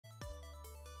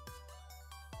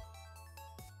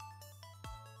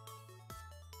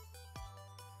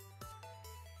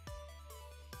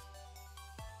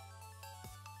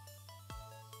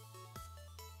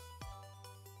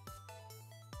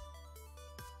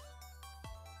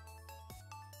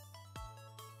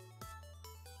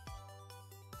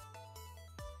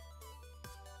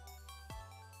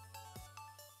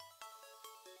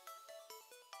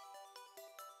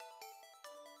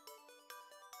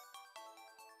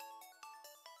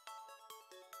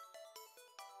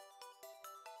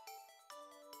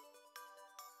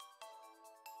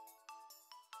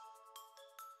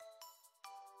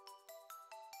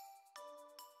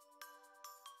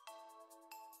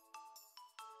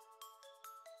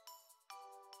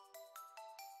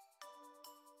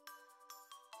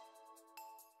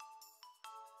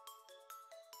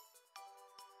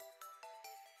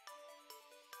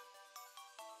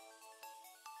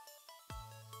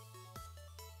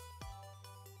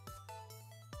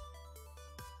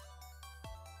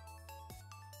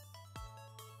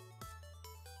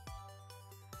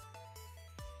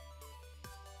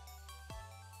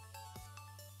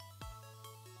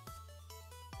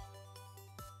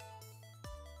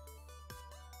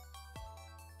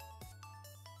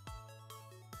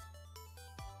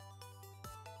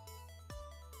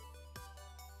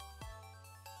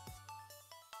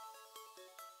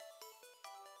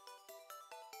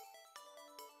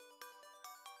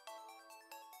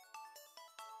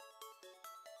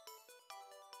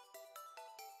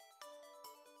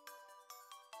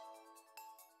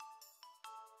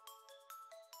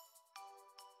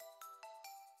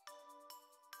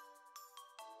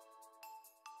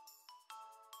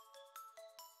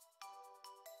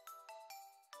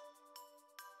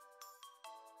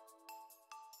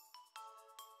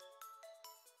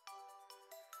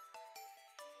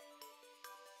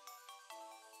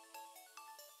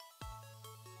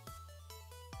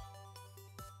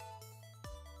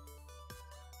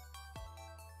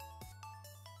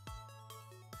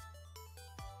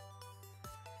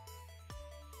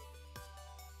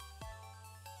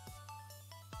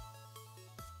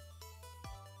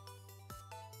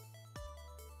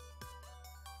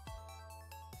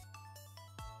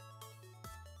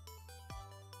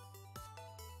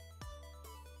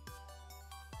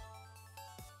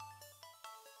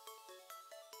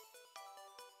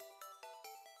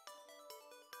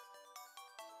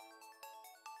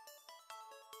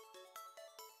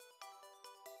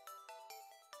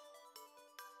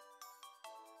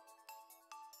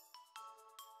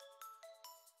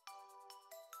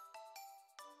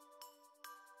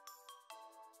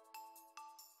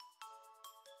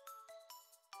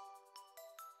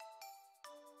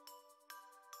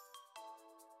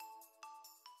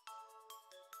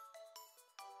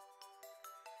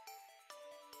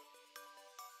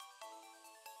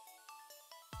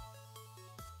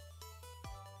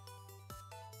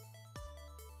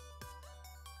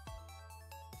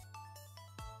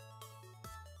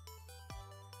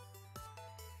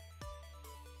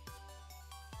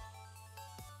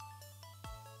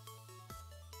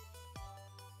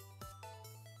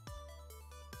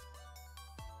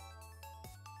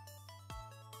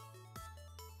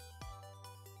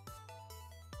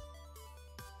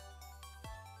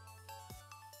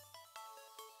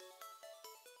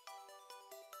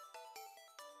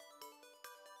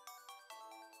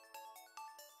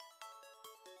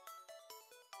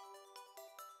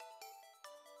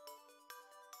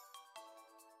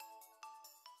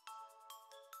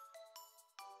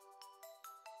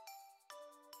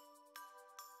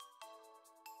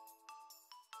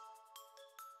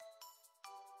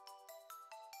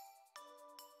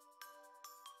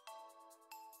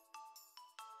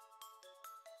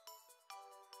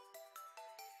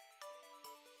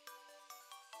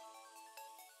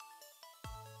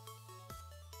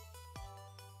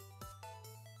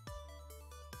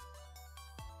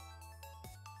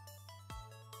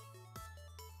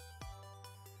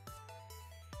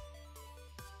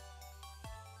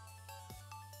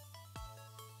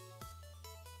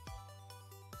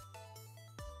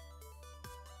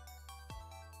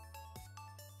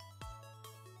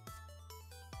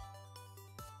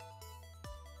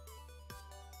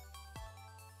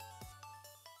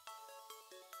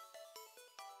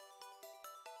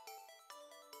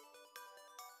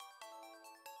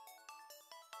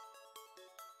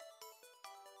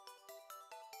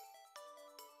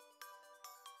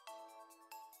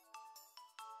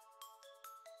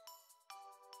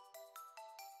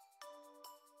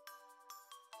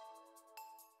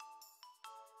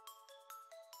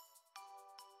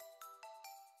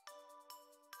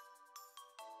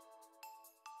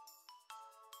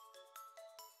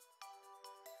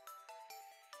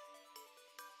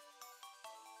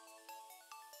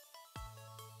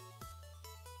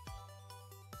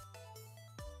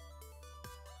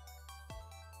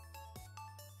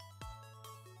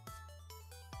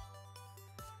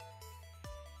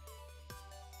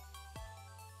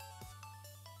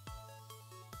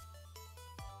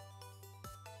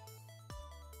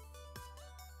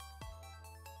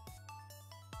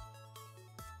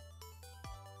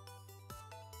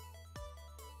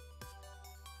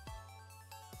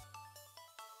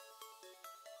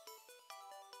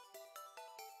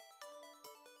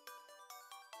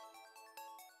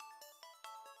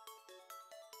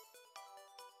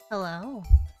Hello.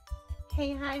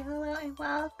 Hey, hi, hello, and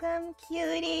welcome,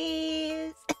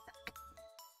 cuties!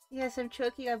 Yes, I'm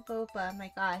choking on boba,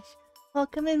 my gosh.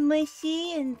 Welcome in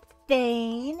Mushy and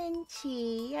Thane and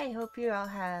Chi. I hope you're all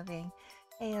having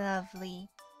a lovely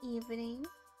evening.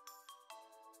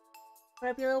 What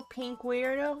up, you little pink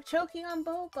weirdo? Choking on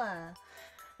boba.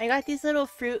 I got these little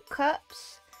fruit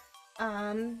cups,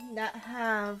 that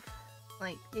have,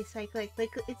 like, it's like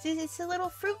it's a little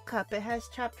fruit cup. It has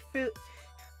chopped fruit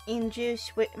in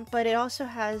juice, but it also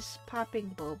has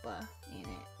popping boba in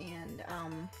it, and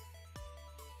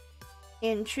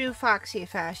in true Foxy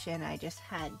fashion, I just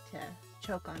had to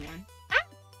choke on one. Ah!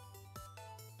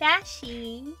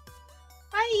 Dashi!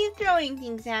 Why are you throwing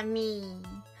things at me?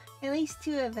 At least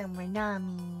two of them were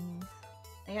nummies.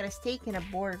 I got a steak and a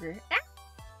burger. Ah!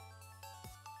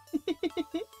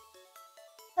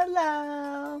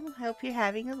 Hello! Hope you're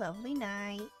having a lovely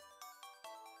night.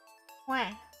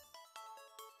 Wow.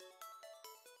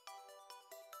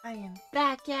 I am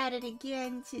back at it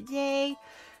again today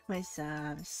with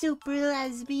some Super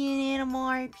Lesbian Animal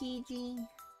RPG.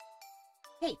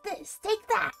 Take this, take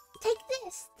that, take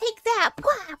this, take that,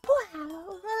 pwah, pwah, a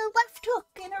left hook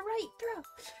and a right throw.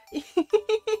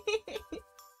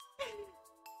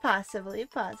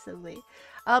 Possibly.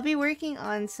 I'll be working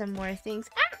on some more things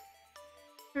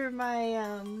for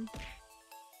my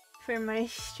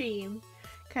stream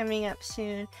coming up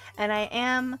soon, and I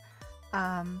am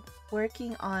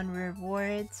working on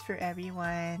rewards for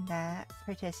everyone that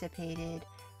participated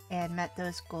and met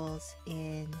those goals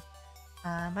in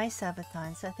my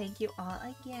subathon. So thank you all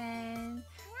again.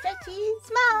 Stretchy,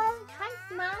 Smug! Hi,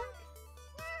 Smug!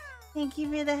 Thank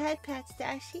you for the head pats,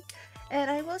 Dashi.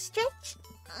 And I will stretch.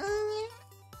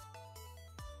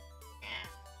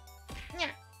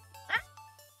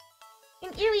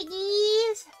 And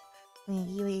earwiggies!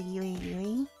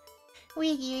 Wiggy.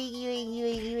 Wiggy.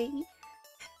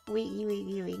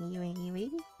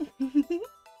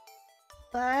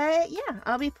 But yeah,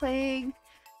 I'll be playing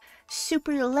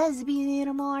Super Lesbian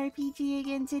Animal RPG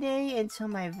again today until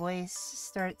my voice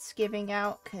starts giving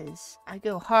out, because I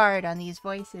go hard on these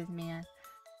voices, man.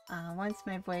 Once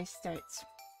my voice starts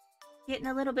getting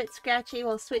a little bit scratchy,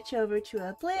 we'll switch over to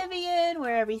Oblivion,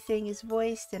 where everything is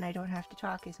voiced and I don't have to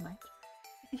talk as much.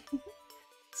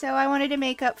 So I wanted to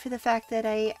make up for the fact that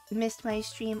I missed my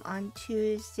stream on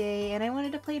Tuesday, and I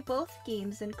wanted to play both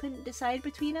games and couldn't decide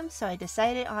between them, so I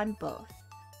decided on both.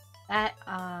 That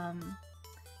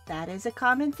is a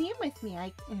common theme with me.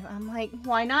 I'm like,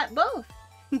 why not both?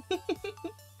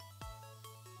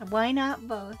 Why not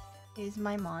both is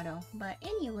my motto. But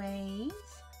anyways,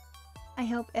 I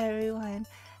hope everyone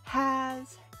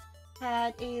has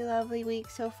had a lovely week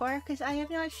so far, because I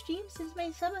have not streamed since my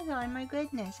subathon. My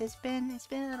goodness, it's been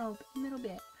a little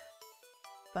bit.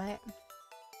 But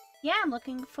yeah, I'm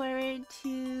looking forward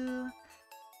to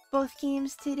both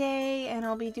games today, and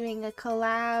I'll be doing a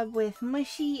collab with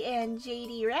Mushy and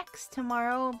JD Rex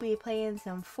tomorrow. We'll be playing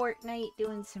some Fortnite,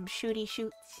 doing some shooty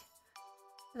shoots.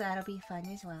 That'll be fun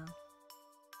as well.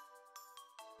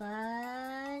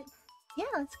 But yeah,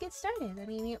 let's get started. Let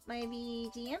me mute my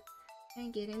BGM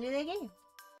and get into the game.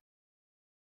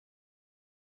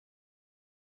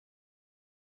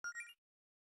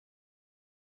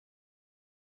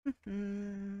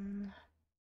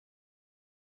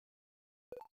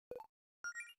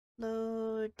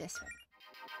 Load this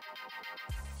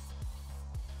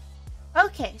one.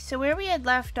 Okay, so where we had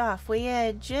left off, we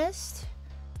had just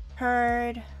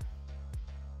heard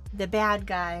the bad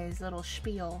guy's little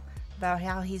spiel about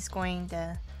how he's going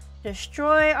to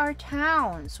destroy our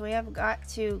town. So we have got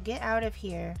to get out of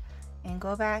here and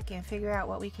go back and figure out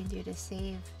what we can do to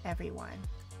save everyone.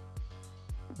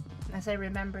 As I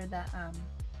remember the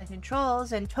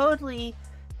controls, and totally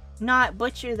not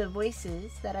butcher the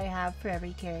voices that I have for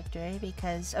every character,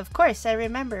 because of course I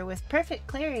remember with perfect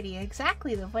clarity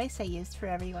exactly the voice I used for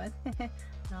everyone.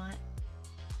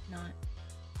 not.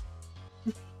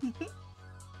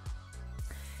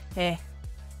 Hey,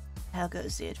 how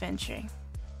goes the adventuring?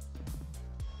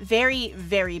 Very,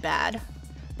 very bad,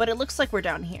 but it looks like we're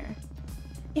down here.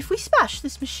 If we smash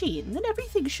this machine, then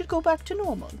everything should go back to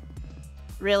normal.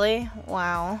 Really?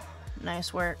 Wow.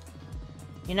 Nice work.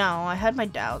 You know, I had my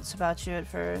doubts about you at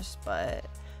first, but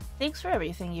thanks for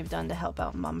everything you've done to help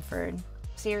out Mumford.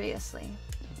 Seriously.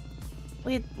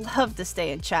 We'd love to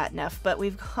stay and chat, Neff, but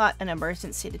we've got an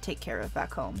emergency to take care of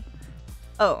back home.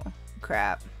 Oh,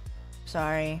 crap.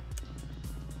 Sorry.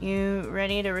 You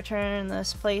ready to return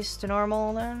this place to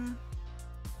normal, then?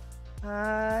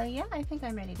 Yeah, I think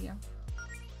I'm ready to go.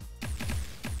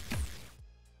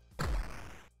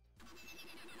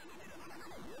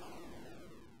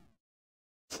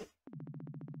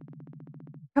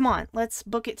 Come on, let's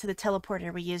book it to the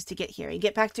teleporter we used to get here and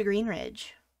get back to Green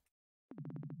Ridge.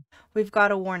 We've got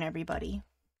to warn everybody.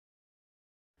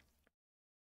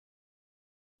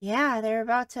 Yeah, they're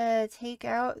about to take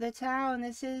out the town.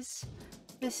 This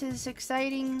is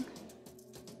exciting,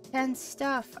 tense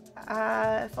stuff.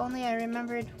 If only I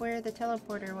remembered where the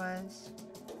teleporter was.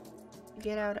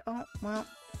 Get out. Oh, well.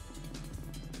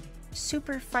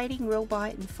 Super fighting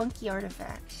robot and funky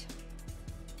artifacts.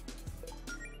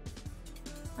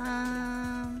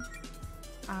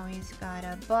 Always got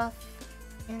a buff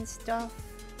and stuff.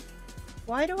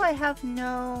 Why do I have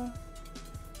no...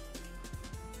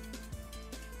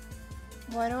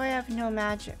 Why do I have no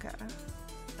magicka?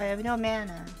 I have no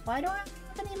mana. Why do I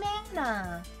have any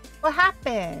mana? What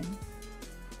happened?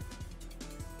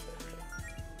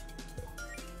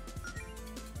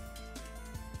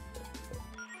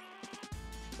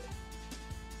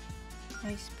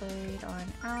 Ice Blade on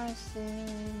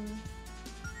Allison.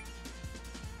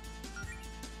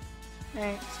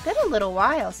 Alright, it's been a little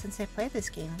while since I played this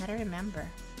game. I gotta remember.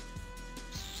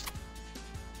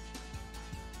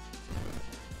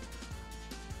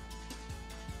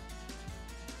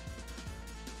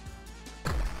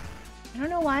 I don't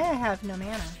know why I have no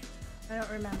mana. I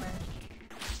don't remember.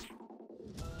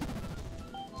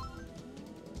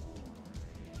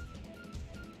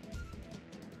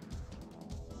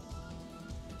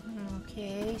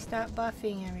 Okay, stop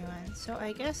buffing everyone. So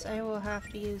I guess I will have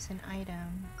to use an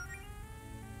item.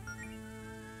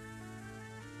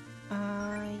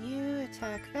 You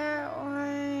attack that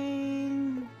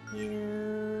one.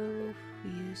 You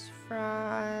use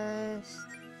Frost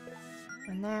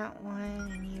on that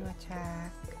one, and you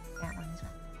attack that one as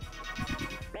well.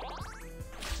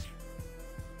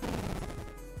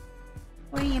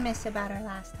 What do you miss about our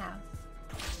last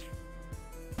house?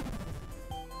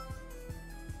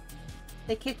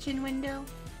 The kitchen window?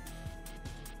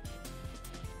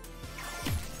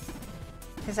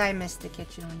 Because I missed the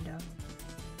kitchen window.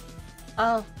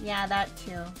 Oh, yeah, that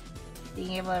too.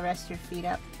 Being able to rest your feet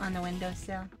up on the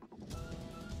windowsill.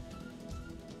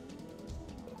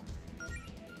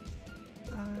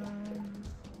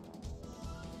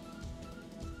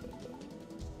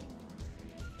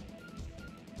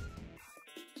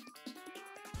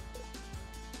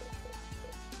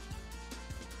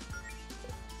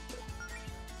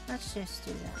 Let's just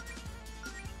do that.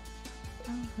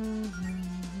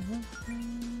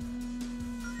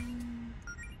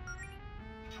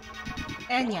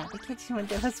 And yeah, the kitchen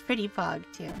window was pretty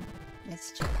fogged too.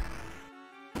 It's true.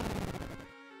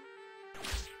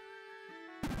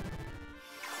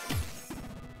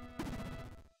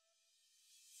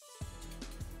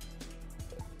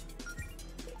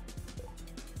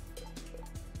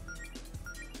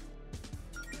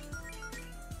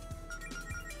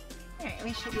 Alright,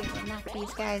 we should be able to knock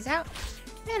these guys out.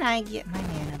 And I get my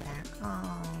mana back.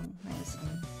 Oh, nice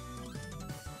and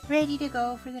ready to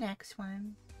go for the next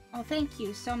one. Oh, thank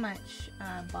you so much,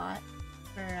 bot,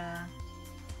 for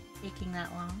taking that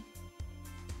long.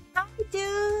 Hi,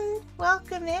 dude!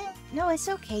 Welcome in! No, it's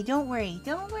okay. Don't worry.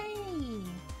 Don't worry!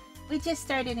 We just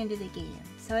started into the game,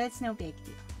 so it's no big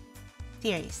deal.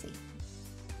 Seriously.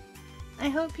 I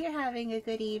hope you're having a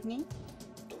good evening.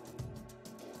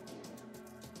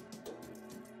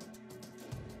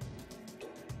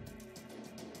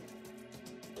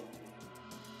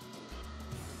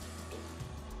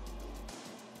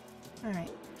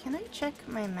 Alright, can I check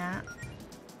my map?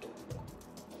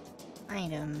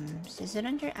 Items. Is it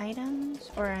under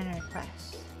items or under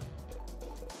quests?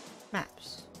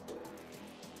 Maps.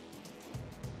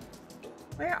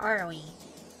 Where are we?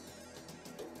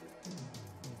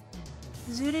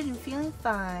 Zooted and feeling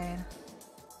fine.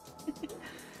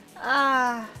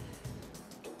 I'll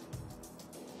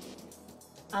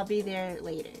be there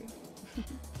later.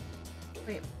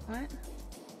 Wait, what?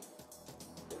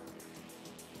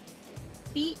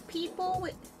 Beat people?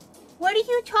 What are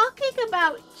you talking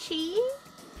about, Chi?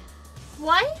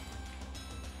 What?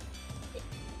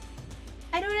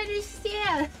 I don't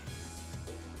understand.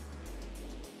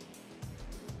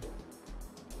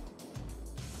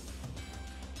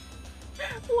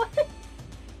 What?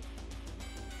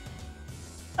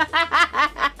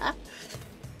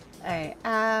 Alright,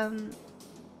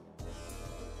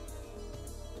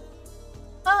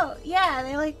 oh, yeah,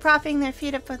 they like propping their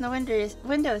feet up on the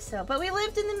windowsill. But we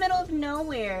lived in the middle of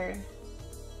nowhere.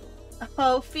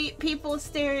 Oh, people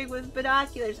staring with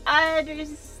binoculars. I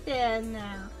understand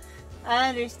now. I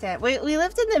understand. We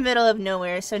lived in the middle of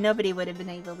nowhere, so nobody would have been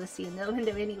able to see in the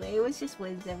window anyway. It was just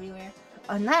woods everywhere.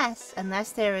 Unless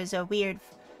there was a weird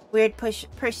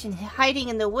person hiding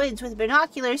in the woods with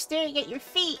binoculars staring at your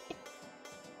feet.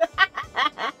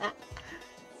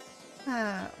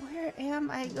 Where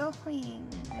am I going?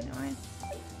 I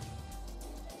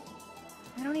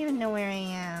don't even know where I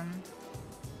am.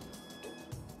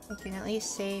 I can at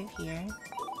least save here.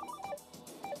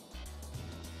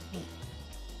 Wait.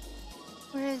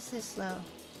 Where is this low?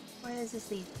 Where does this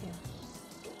lead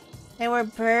to? They were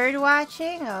bird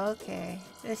watching? Oh, okay.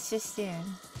 This just in.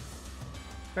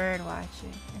 Bird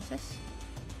watching. Is this?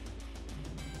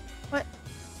 What?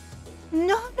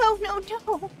 No, no, no,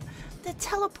 no! The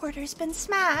teleporter's been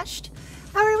smashed!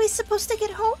 How are we supposed to get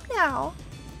home now?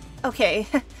 Okay,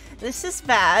 this is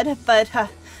bad, but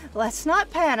let's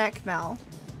not panic, Mel.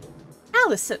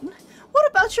 Allison, what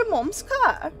about your mom's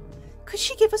car? Could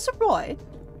she give us a ride?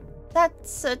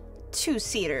 That's a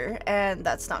two-seater, and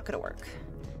that's not gonna work.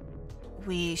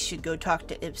 We should go talk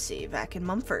to Ipsy back in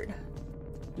Mumford.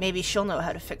 Maybe she'll know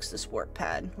how to fix this warp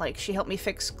pad, like she helped me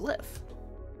fix Glyph.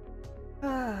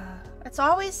 It's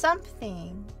always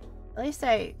something. At least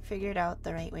I figured out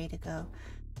the right way to go.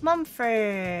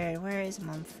 Mumford! Where is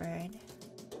Mumford?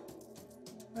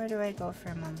 Where do I go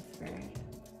for Mumford?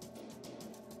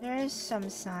 There's some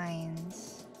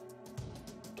signs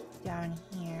down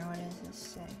here. What does this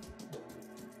say?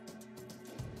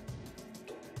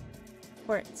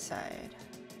 Port side.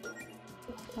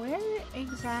 Where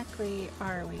exactly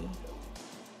are we?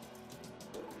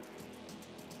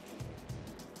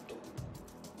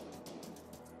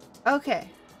 Okay.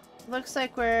 Looks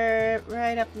like we're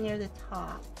right up near the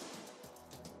top.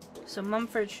 So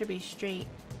Mumford should be straight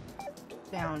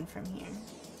down from here.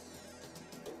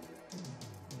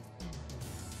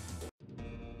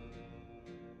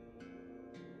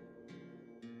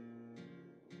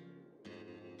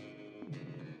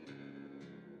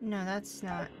 No, that's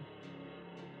not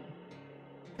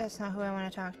who I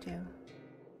want to talk to.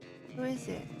 Who is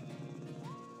it?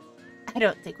 I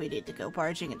don't think we need to go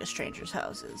barging into strangers'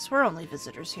 houses. We're only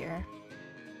visitors here.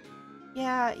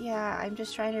 Yeah, I'm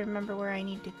just trying to remember where I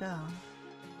need to go.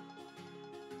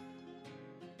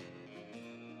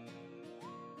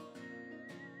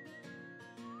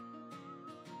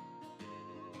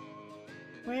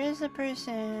 Where is the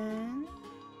person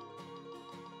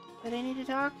that I need to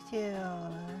talk to?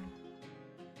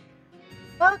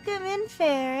 Welcome in,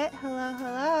 Ferret. Hello,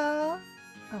 hello.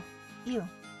 Oh, you.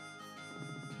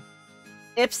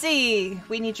 Ipsy,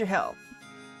 we need your help.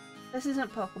 This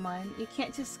isn't Pokemon. You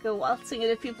can't just go waltzing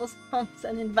into people's homes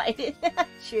uninvited.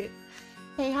 True.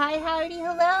 Hey, hi, howdy,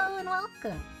 hello, and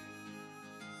welcome.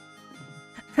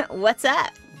 What's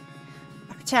up?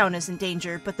 Our town is in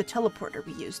danger, but the teleporter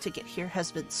we used to get here has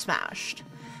been smashed.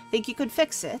 Think you could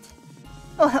fix it?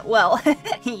 Well,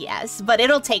 yes, but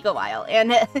it'll take a while,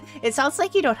 and it sounds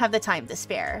like you don't have the time to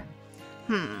spare.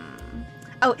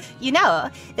 Oh, you know,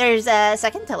 there's a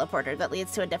second teleporter that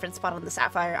leads to a different spot on the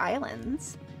Sapphire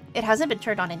Islands. It hasn't been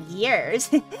turned on in years,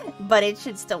 but it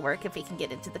should still work if we can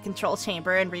get into the control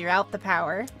chamber and reroute the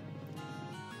power.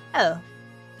 Oh.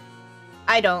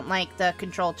 I don't like the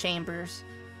control chambers,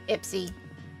 Ipsy.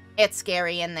 It's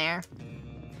scary in there.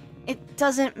 It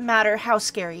doesn't matter how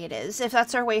scary it is. If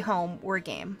that's our way home, we're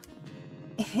game.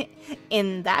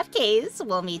 In that case,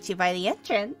 we'll meet you by the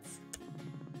entrance.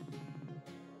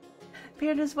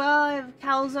 Appeared as well. I have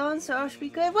calzone, so it should be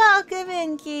good. Welcome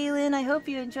in, Kaylin. I hope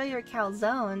you enjoy your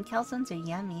calzone. Calzones are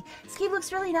yummy. This game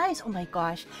looks really nice. Oh my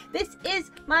gosh. This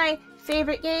is my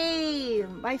favorite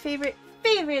game. My favorite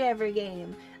ever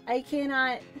game. I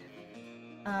cannot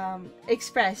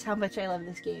express how much I love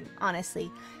this game,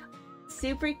 honestly.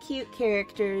 Super cute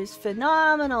characters,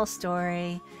 phenomenal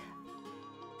story,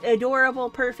 adorable,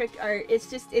 perfect art.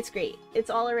 It's great. It's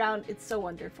all around. It's so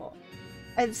wonderful.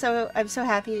 I'm so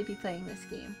happy to be playing this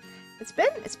game. It's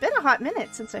been a hot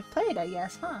minute since I've played, I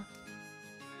guess, huh?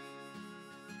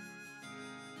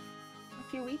 A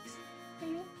few weeks,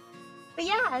 maybe? But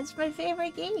yeah, it's my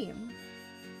favorite game.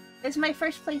 It's my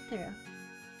first playthrough.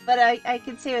 But I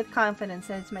can say with confidence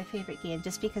that it's my favorite game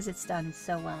just because it's done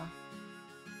so well.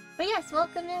 But yes,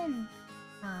 welcome in.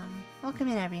 Welcome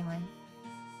in, everyone.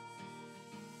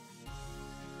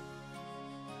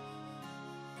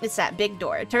 It's that big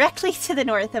door directly to the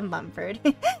north of Mumford.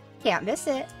 Can't miss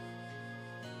it.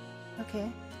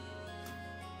 Okay.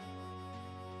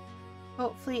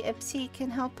 Hopefully Ipsy can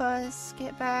help us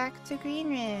get back to Green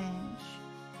Ridge.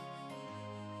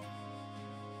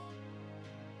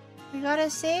 We gotta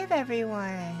save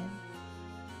everyone.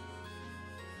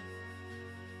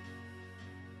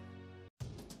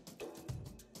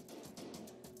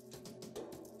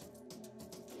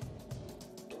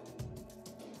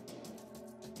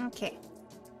 Okay.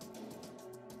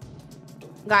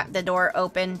 Got the door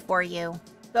open for you.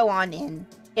 Go on in.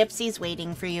 Ipsy's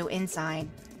waiting for you inside.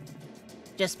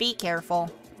 Just be careful.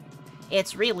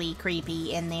 It's really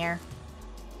creepy in there.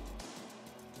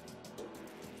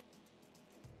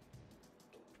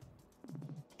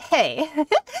 Hey,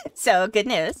 so good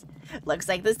news. Looks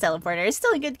like this teleporter is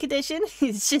still in good condition.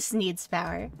 It just needs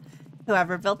power.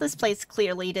 Whoever built this place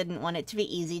clearly didn't want it to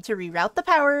be easy to reroute the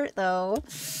power, though.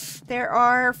 There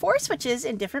are 4 switches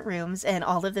in different rooms, and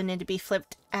all of them need to be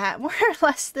flipped at more or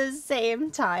less the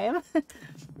same time.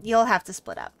 You'll have to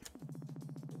split up.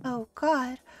 Oh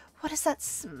god, what is that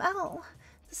smell?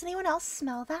 Does anyone else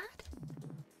smell that?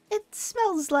 It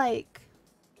smells like...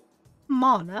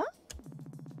 mana?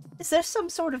 Is there some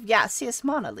sort of gaseous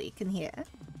mana leak in here?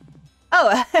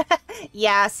 Oh,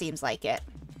 yeah, seems like it.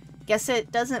 Guess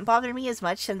it doesn't bother me as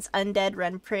much since undead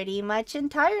run pretty much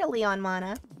entirely on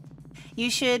mana.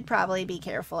 You should probably be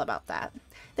careful about that.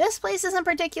 This place isn't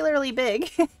particularly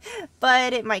big,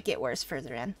 but it might get worse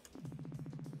further in.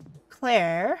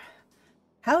 Claire,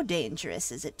 how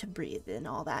dangerous is it to breathe in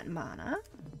all that mana?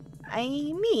 I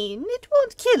mean, it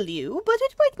won't kill you, but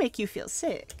it might make you feel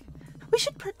sick. We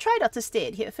should try not to stay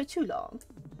in here for too long.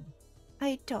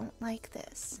 I don't like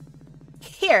this.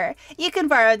 Here, you can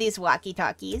borrow these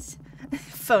walkie-talkies.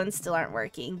 Phones still aren't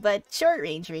working, but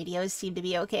short-range radios seem to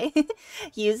be okay.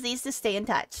 Use these to stay in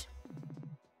touch.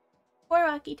 4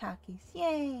 walkie-talkies,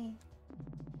 yay!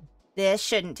 This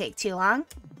shouldn't take too long.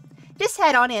 Just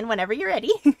head on in whenever you're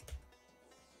ready.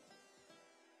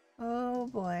 Oh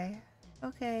boy.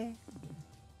 Okay.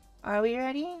 Are we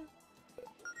ready?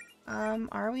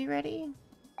 Are we ready?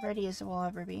 Ready as we'll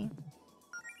ever be.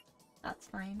 That's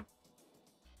fine.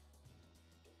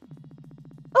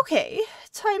 Okay,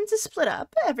 time to split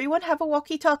up. Everyone have a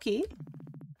walkie-talkie?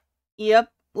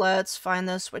 Yep, let's find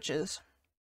those switches.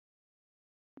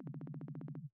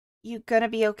 You gonna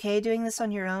be okay doing this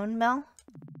on your own, Mel?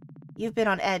 You've been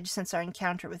on edge since our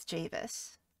encounter with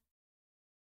Javis.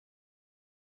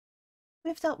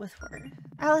 We've dealt with word.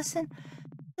 Allison,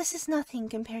 this is nothing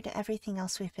compared to everything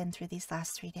else we've been through these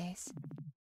last 3 days.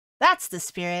 That's the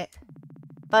spirit.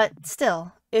 But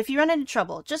still, if you run into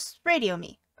trouble, just radio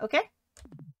me, okay?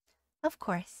 Of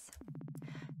course.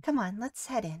 Come on, let's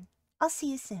head in. I'll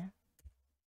see you soon.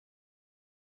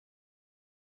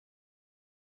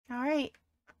 Alright,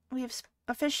 we've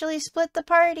officially split the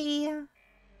party.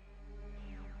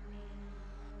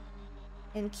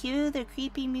 And cue the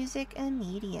creepy music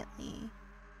immediately.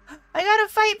 I gotta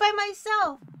fight by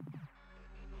myself!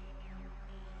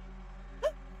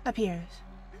 Appears.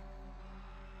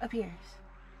 Appears.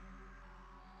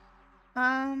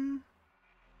 I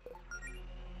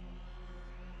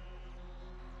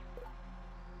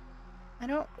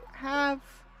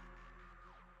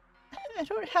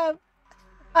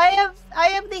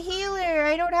am the healer.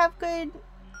 I don't have good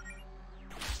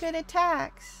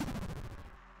attacks.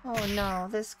 Oh no,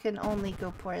 this can only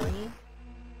go poorly.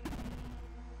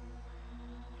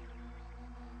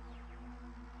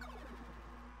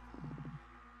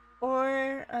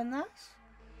 Or unless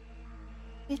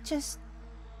it just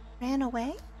ran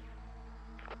away?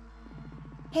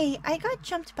 Hey, I got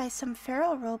jumped by some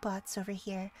feral robots over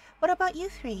here. What about you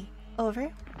 3?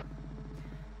 Over.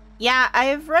 Yeah,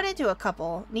 I've run into a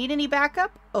couple. Need any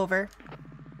backup? Over.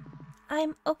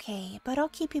 I'm okay, but I'll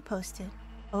keep you posted.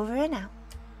 Over and out.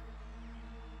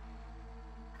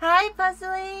 Hi,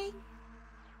 Puzzling!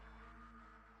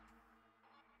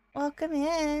 Welcome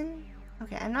in.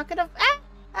 Okay, I'm not gonna...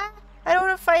 I don't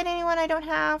want to fight anyone I don't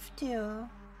have to.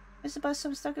 Is the bus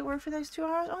I'm stuck at work for the next 2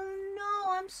 hours? Oh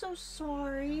no, I'm so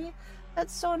sorry.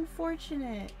 That's so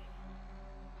unfortunate.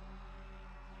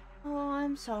 Oh,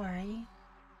 I'm sorry.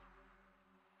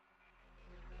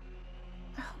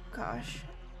 Oh gosh.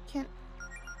 Can't...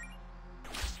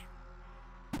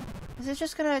 Is it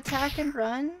just gonna attack and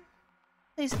run?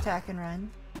 Please attack and run.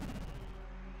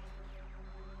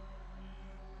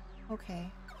 Okay.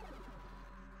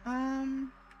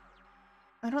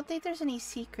 I don't think there's any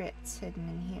secrets hidden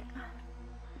in here.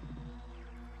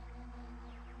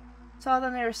 Saw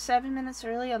them, they were 7 minutes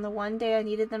early on the one day I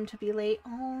needed them to be late.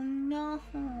 Oh no.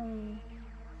 Man,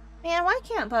 why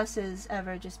can't buses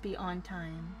ever just be on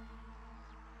time?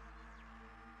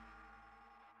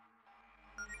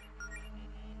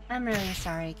 I'm really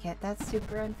sorry, Kit. That's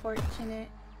super unfortunate.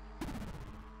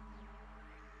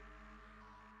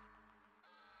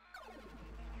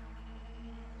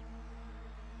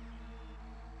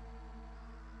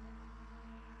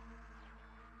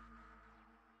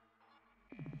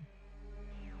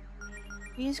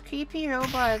 These creepy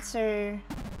robots are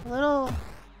a little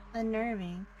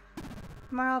unnerving.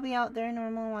 Tomorrow I'll be out there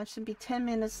normal and watch them be 10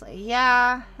 minutes late.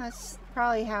 Yeah, that's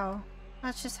probably how...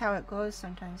 That's just how it goes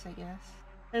sometimes, I guess.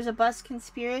 There's a bus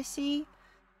conspiracy.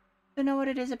 Don't know what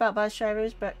it is about bus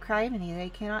drivers, but criminy, they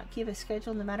cannot keep a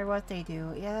schedule no matter what they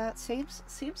do. Yeah, it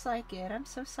seems like it. I'm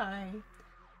so sorry.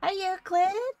 Hi,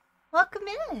 Euclid! Welcome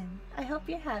in! I hope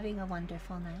you're having a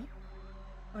wonderful night.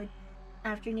 Or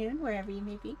afternoon, wherever you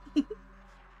may be.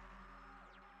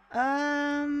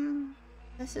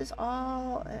 This is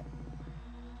all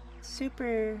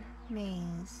super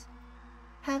maze.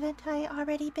 Haven't I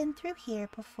already been through here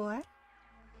before?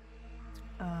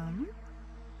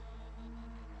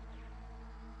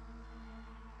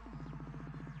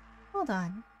 Hold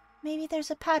on. Maybe there's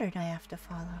a pattern I have to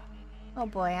follow. Oh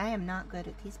boy, I am not good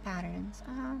at these patterns.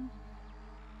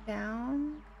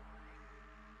 Down.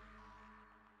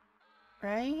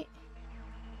 Right.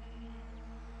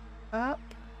 Up.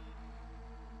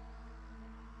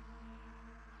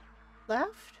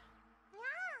 Left.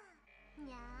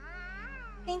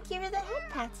 Thank you for the head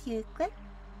pats, Euclid.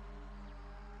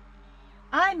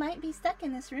 I might be stuck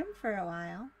in this room for a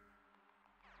while.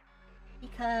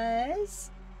 Because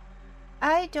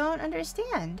I don't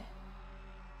understand.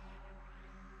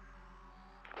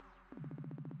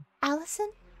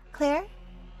 Allison? Claire?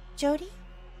 Jody?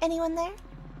 Anyone there?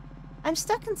 I'm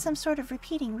stuck in some sort of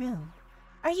repeating room.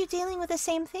 Are you dealing with the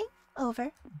same thing?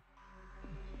 Over.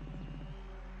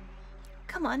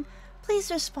 Come on,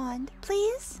 please respond,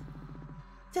 please?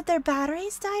 Did their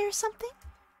batteries die or something?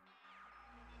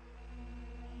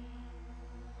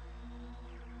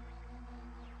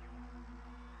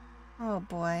 Oh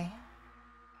boy.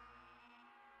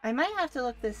 I might have to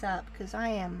look this up because I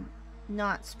am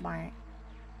not smart.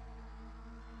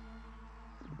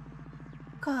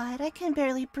 God, I can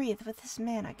barely breathe with this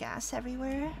mana gas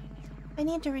everywhere. I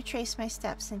need to retrace my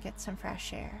steps and get some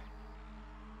fresh air.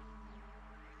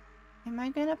 Am I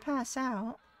gonna pass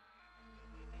out?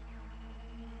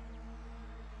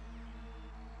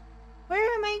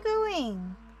 Where am I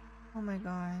going? Oh my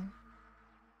god.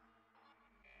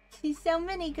 See so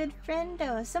many good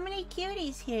friendos, so many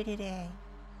cuties here today.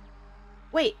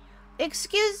 Wait,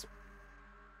 excuse...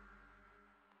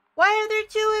 Why are there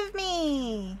two of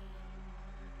me?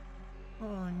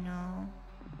 Oh no.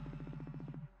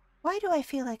 Why do I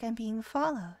feel like I'm being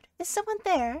followed? Is someone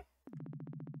there?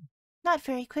 Not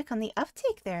very quick on the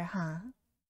uptake there, huh?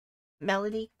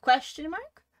 Melody? Question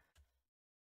mark?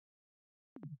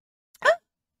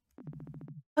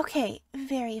 Okay,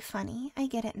 very funny. I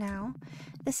get it now.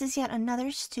 This is yet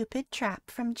another stupid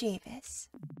trap from Javis.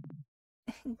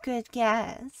 Good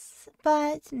guess,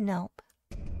 but nope.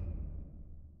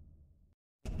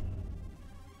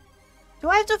 Do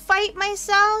I have to fight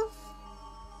myself?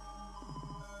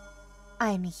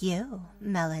 I'm you,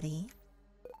 Melody.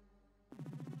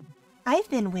 I've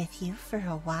been with you for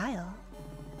a while.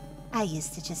 I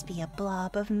used to just be a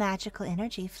blob of magical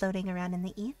energy floating around in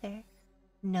the ether.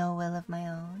 No will of my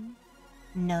own.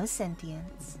 No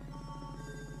sentience.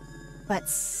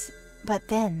 But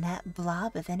then that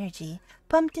blob of energy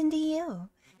bumped into you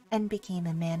and became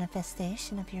a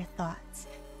manifestation of your thoughts,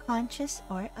 conscious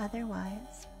or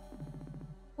otherwise.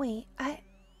 Wait, I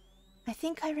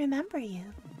think I remember you.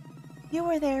 You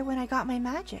were there when I got my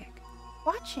magic,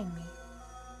 watching me.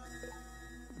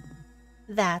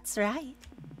 That's right.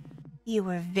 You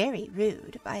were very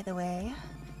rude, by the way.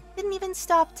 Didn't even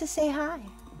stop to say hi.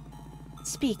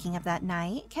 Speaking of that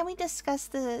night, can we discuss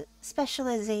the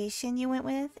specialization you went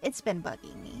with? It's been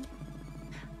bugging me.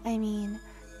 I mean,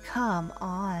 come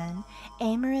on.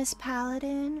 Amorous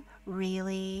Paladin?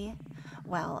 Really?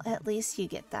 Well, at least you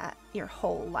get that your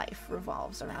whole life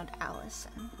revolves around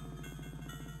Allison.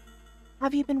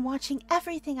 Have you been watching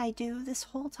everything I do this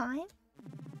whole time?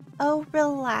 Oh,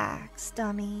 relax,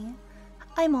 dummy.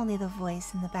 I'm only the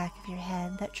voice in the back of your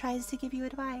head that tries to give you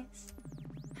advice.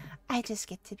 I just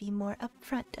get to be more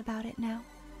upfront about it now.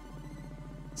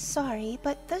 Sorry,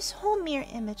 but this whole mirror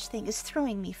image thing is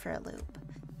throwing me for a loop.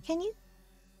 Can you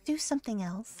do something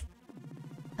else?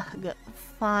 Ugh,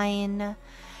 fine.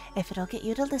 If it'll get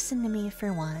you to listen to me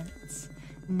for once.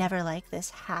 Never like this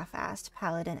half-assed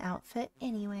paladin outfit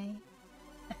anyway.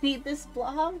 I need this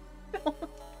blob.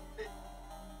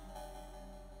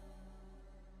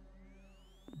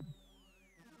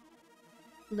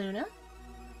 Luna?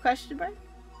 Question mark?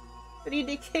 What do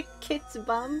you kick Kit's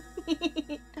bum?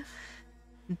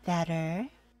 Better.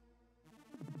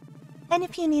 And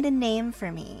if you need a name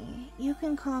for me, you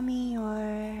can call me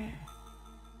your...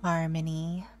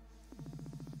 Harmony.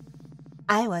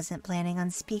 I wasn't planning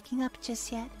on speaking up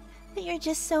just yet, but you're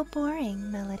just so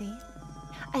boring, Melody.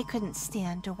 I couldn't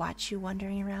stand to watch you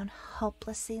wandering around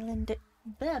helplessly in the...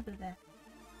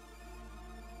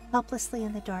 helplessly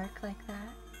in the dark like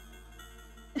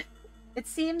that. It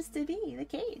seems to be the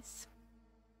case.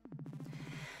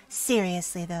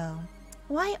 Seriously though,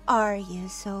 Why are you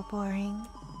so boring?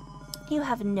 You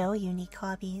have no unique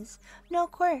hobbies, no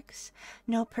quirks,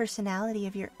 no personality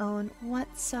of your own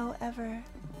whatsoever.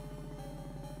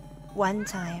 One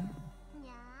time.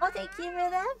 Oh, thank you for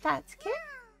that, that's cute.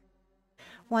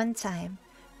 One time,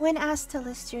 when asked to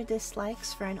list your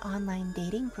dislikes for an online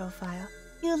dating profile,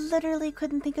 you literally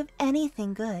couldn't think of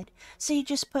anything good, so you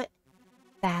just put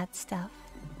bad stuff.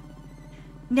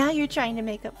 Now you're trying to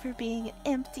make up for being an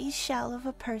empty shell of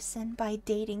a person by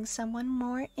dating someone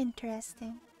more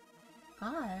interesting.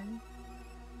 God,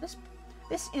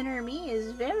 this inner me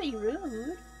is very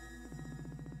rude.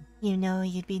 You know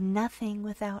you'd be nothing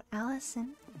without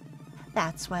Allison.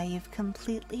 That's why you've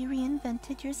completely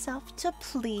reinvented yourself to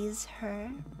please her.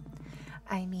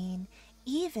 I mean,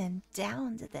 even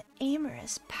down to the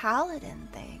amorous paladin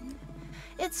thing.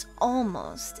 It's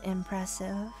almost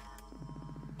impressive.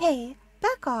 Hey,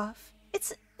 back off.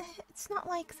 It's not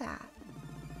like that.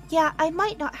 Yeah, I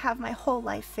might not have my whole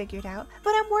life figured out,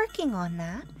 but I'm working on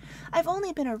that. I've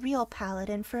only been a real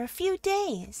paladin for a few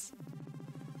days.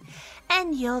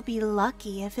 And you'll be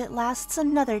lucky if it lasts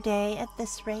another day at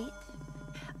this rate.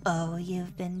 Oh,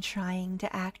 you've been trying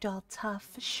to act all tough,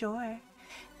 sure,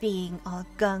 being all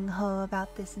gung-ho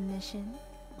about this mission.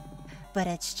 But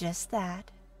it's just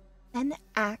that, an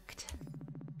act.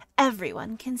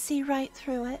 Everyone can see right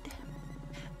through it.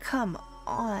 Come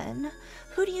on,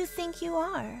 who do you think you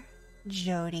are?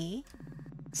 Jody?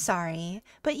 Sorry,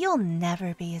 but you'll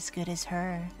never be as good as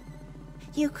her.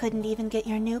 You couldn't even get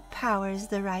your new powers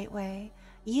the right way.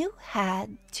 You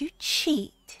had to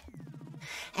cheat.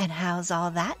 And how's all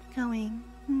that going?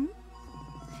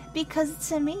 Because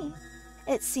to me,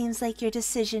 it seems like your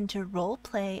decision to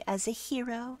roleplay as a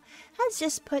hero has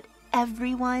just put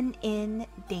everyone in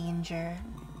danger.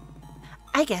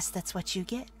 I guess that's what you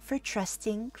get for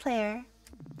trusting Claire.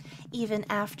 Even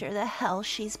after the hell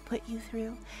she's put you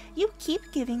through, you keep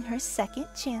giving her second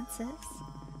chances.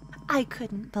 I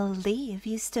couldn't believe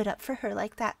you stood up for her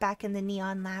like that back in the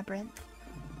Neon Labyrinth.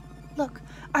 Look,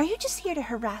 are you just here to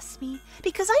harass me?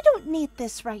 Because I don't need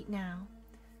this right now.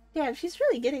 Damn, she's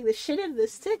really getting the shit in the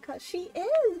stick. She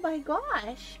is, my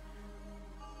gosh.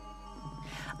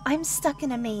 I'm stuck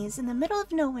in a maze in the middle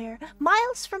of nowhere,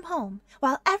 miles from home,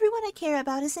 while everyone I care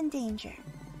about is in danger.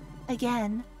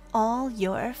 Again, all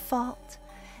your fault.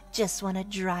 Just want to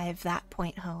drive that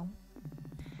point home.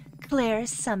 Claire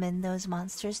summoned those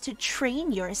monsters to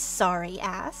train your sorry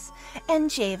ass,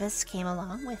 and Javis came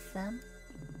along with them.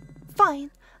 Fine,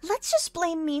 let's just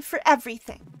blame me for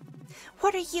everything.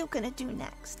 What are you gonna do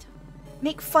next?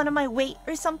 Make fun of my weight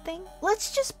or something?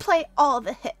 Let's just play all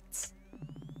the hits.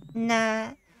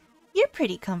 Nah, you're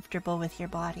pretty comfortable with your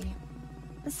body.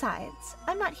 Besides,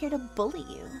 I'm not here to bully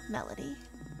you, Melody.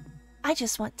 I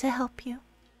just want to help you.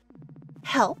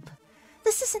 Help?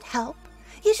 This isn't help.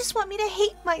 You just want me to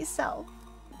hate myself.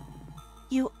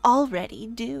 You already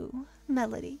do,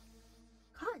 Melody.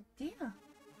 God damn.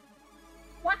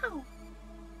 Wow.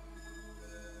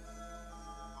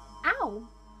 Ow.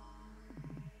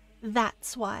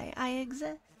 That's why I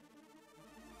exist.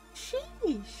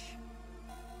 Sheesh.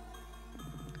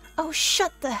 Oh,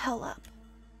 shut the hell up.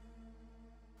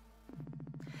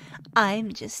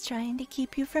 I'm just trying to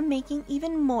keep you from making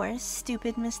even more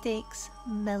stupid mistakes,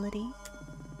 Melody.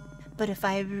 But if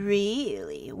I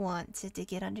really wanted to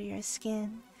get under your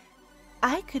skin,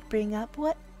 I could bring up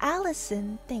what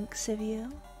Allison thinks of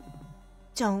you.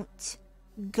 Don't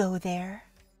go there.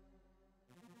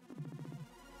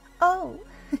 Oh,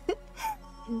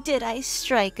 did I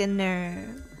strike a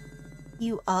nerve?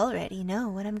 You already know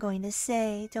what I'm going to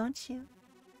say, don't you?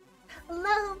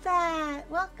 Hello, Bat!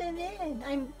 Welcome in!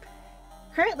 I'm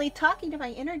currently talking to my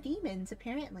inner demons,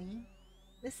 apparently.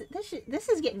 This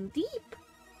is getting deep.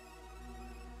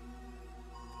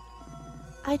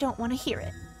 I don't want to hear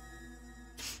it.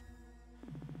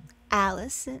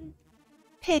 Allison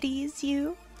pities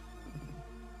you.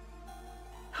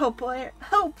 Oh boy,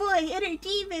 inner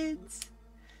demons!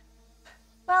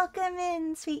 Welcome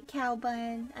in, sweet cow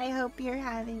bun. I hope you're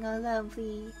having a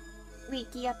lovely,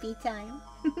 leaky-uppy time.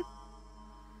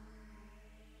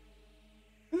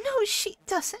 No, she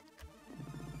doesn't.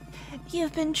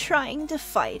 You've been trying to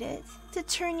fight it, to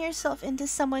turn yourself into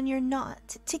someone you're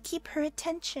not, to keep her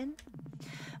attention.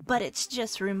 But it's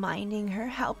just reminding her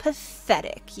how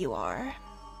pathetic you are.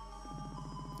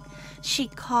 She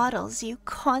coddles you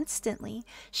constantly.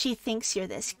 She thinks you're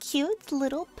this cute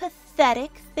little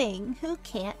pathetic thing who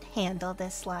can't handle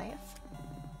this life.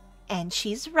 And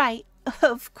she's right,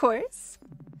 of course.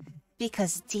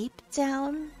 Because deep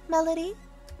down, Melody,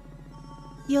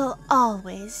 you'll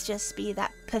always just be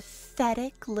that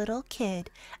pathetic little kid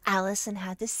Allison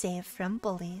had to save from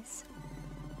bullies.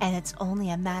 And it's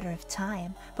only a matter of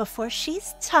time before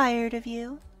she's tired of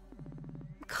you.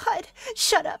 God,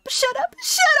 shut up, shut up,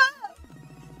 shut up!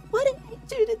 What did I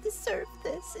do to deserve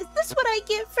this? Is this what I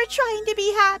get for trying to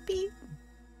be happy?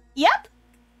 Yep.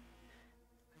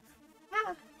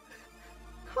 Yeah.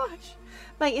 Gosh,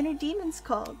 my inner demons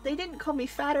called. They didn't call me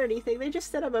fat or anything. They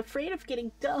just said I'm afraid of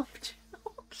getting dumped.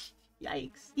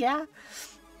 Yikes. Yeah,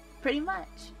 pretty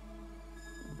much.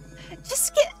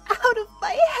 Just get out of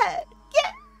my head.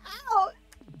 Get out.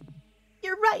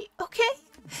 You're right, okay?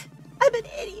 I'm an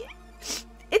idiot.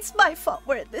 It's my fault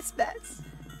we're in this mess.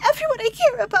 Everyone I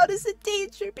care about is in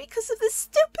danger because of the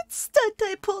stupid stunt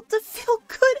I pulled to feel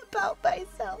good about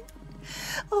myself.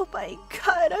 Oh my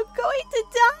god, I'm going to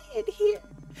die in here.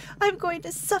 I'm going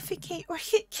to suffocate or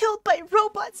get killed by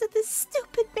robots in this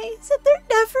stupid maze, and they're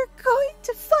never going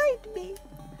to find me.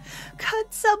 God,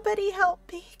 somebody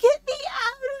help me. Get me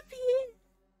out of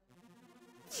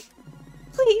here.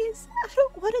 Please, I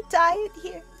don't want to die in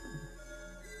here.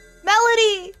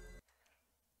 Melody!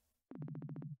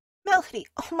 Melody,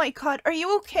 oh my god, are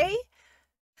you okay?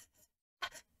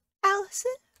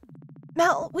 Allison?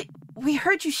 Mel, we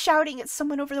heard you shouting at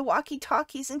someone over the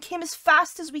walkie-talkies and came as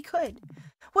fast as we could.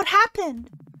 What happened?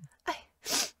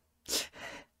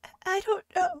 I don't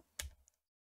know.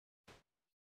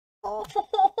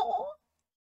 Oh.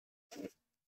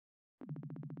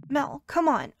 Mel, come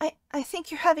on. I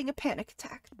think you're having a panic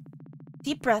attack.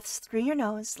 Deep breaths through your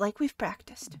nose like we've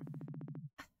practiced.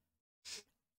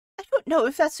 I don't know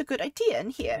if that's a good idea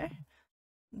in here.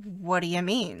 What do you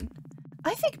mean?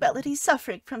 I think Melody's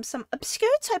suffering from some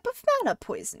obscure type of mana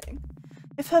poisoning.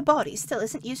 If her body still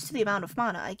isn't used to the amount of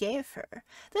mana I gave her,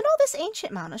 then all this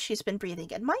ancient mana she's been breathing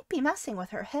in might be messing with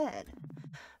her head.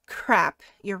 Crap,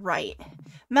 you're right.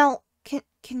 Mel,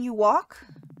 can you walk?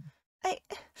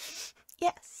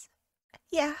 Yes.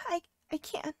 Yeah, I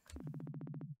can.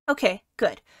 Okay,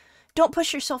 good. Don't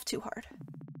push yourself too hard.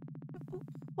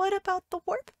 What about the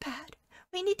warp pad?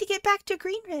 We need to get back to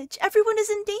Greenridge. Everyone is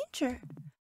in danger.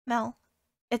 Mel,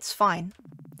 it's fine.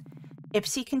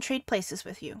 Ipsy can trade places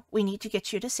with you. We need to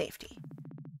get you to safety.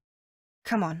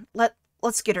 Come on,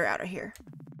 let's get her out of here.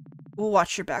 We'll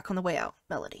watch your back on the way out,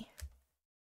 Melody.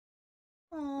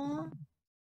 Aww.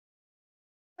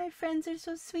 My friends are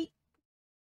so sweet.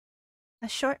 A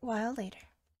short while later.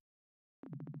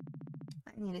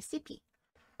 I need a sippy.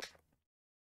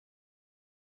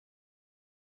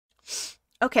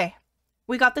 Okay,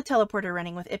 we got the teleporter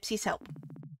running with Ipsy's help.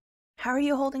 How are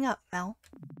you holding up, Mel?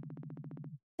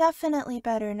 Definitely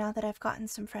better now that I've gotten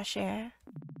some fresh air.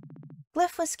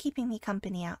 Glyph was keeping me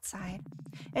company outside.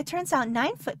 It turns out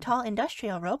 9-foot-tall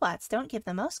industrial robots don't give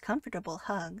the most comfortable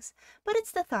hugs, but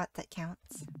it's the thought that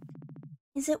counts.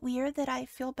 Is it weird that I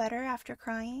feel better after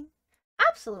crying?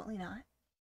 Absolutely not.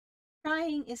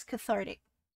 Crying is cathartic.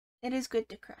 It is good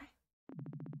to cry.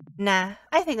 Nah,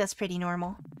 I think that's pretty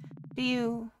normal. Do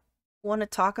you want to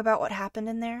talk about what happened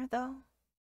in there, though?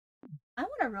 I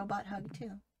want a robot hug,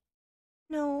 too.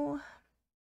 No,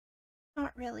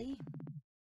 not really.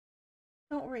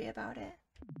 Don't worry about it.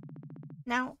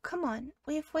 Now, come on.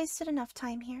 We've wasted enough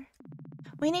time here.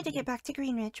 We need to get back to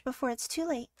Greenridge before it's too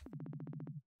late.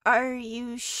 Are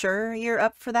you sure you're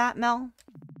up for that, Mel?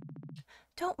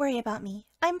 Don't worry about me.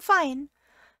 I'm fine.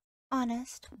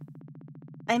 Honest.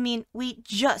 I mean, we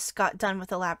just got done with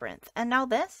the labyrinth, and now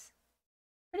this?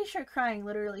 Pretty sure crying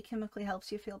literally chemically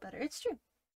helps you feel better. It's true.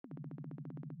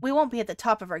 We won't be at the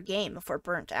top of our game if we're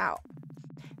burnt out.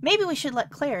 Maybe we should let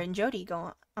Claire and Jody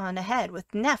go on ahead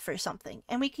with Neff or something,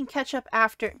 and we can catch up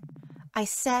after. I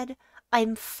said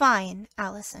I'm fine,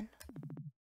 Allison.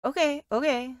 Okay.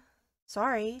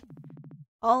 Sorry.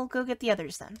 I'll go get the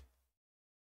others then.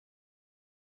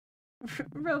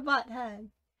 Robot head.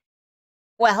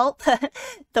 Well,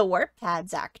 the warp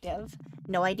pad's active.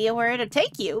 No idea where it'll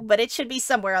take you, but it should be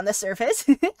somewhere on the surface.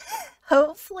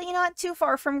 Hopefully not too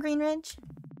far from Greenridge.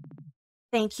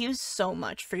 Thank you so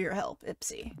much for your help,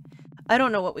 Ipsy. I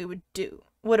don't know what we would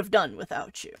have done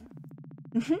without you.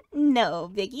 No,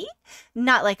 Biggie.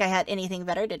 Not like I had anything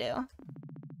better to do.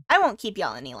 I won't keep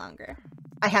y'all any longer.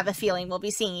 I have a feeling we'll be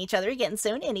seeing each other again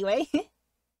soon anyway.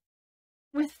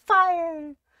 With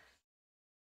fire!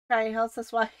 Crying helps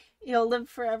us why you'll live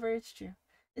forever, it's true.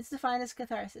 It's defined as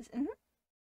catharsis.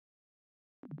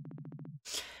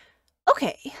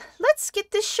 Okay, let's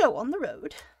get this show on the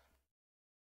road.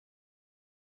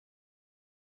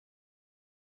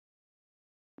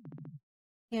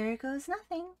 Here goes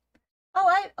nothing.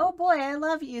 Oh boy, I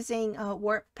love using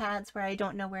warp pads where I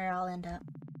don't know where I'll end up.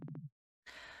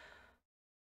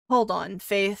 Hold on,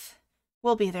 Faith.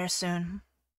 We'll be there soon.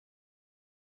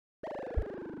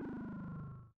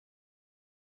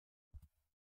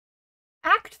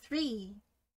 3.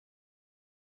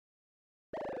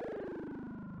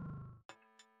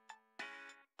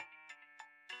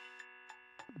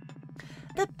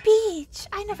 The beach!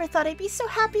 I never thought I'd be so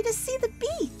happy to see the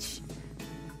beach!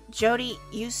 Jody,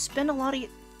 you spend a lot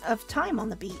of time on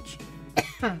the beach.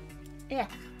 Yeah.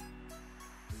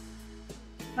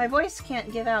 My voice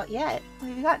can't give out yet.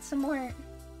 We've got some more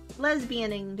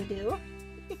lesbianing to do.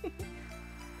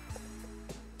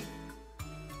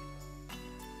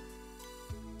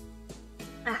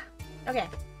 Okay.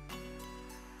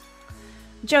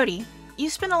 Jody, you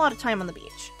spend a lot of time on the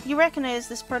beach. You recognize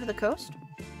this part of the coast?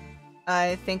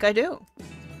 I think I do.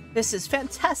 This is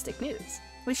fantastic news.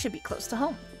 We should be close to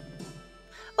home.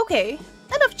 Okay,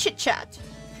 enough chit-chat.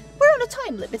 We're on a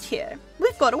time limit here.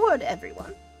 We've got a word,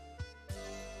 everyone.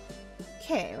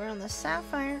 Okay, we're on the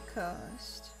Sapphire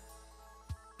Coast.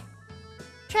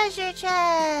 Treasure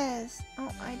chest!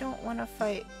 Oh, I don't want to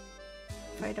fight.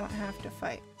 If I don't have to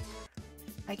fight.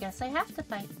 I guess I have to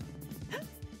fight.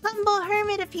 Humble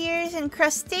Hermit appears in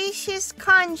Crustaceous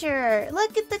Conjurer.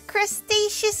 Look at the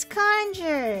Crustaceous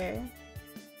Conjurer.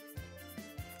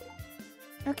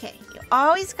 Okay, you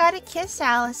always gotta kiss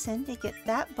Allison to get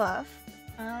that buff.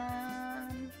 I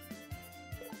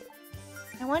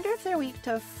wonder if they're weak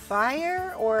to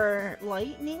fire or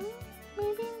lightning,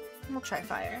 maybe? We'll try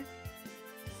fire.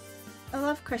 I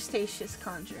love Crustaceous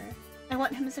Conjurer. I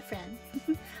want him as a friend.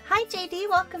 Hi JD,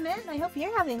 welcome in. I hope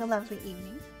you're having a lovely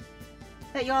evening.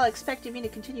 That y'all expected me to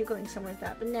continue going somewhere with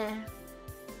that, but nah.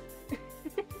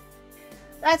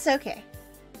 That's okay.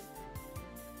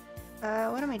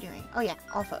 What am I doing? Oh yeah,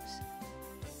 all foes.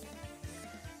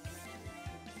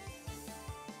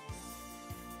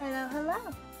 Hello, hello.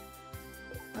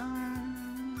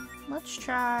 Let's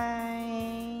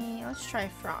try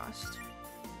Frost.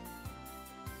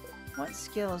 What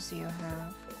skills do you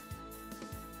have?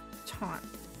 Taunt.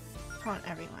 Taunt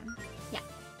everyone. Yeah.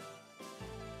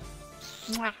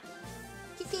 Mwah.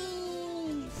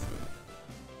 Kisses!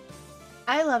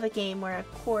 I love a game where a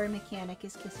core mechanic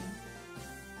is kissing.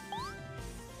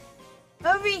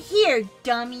 Over here,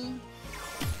 dummy!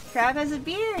 Crab has a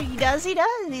beard. He does, he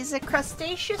does. He's a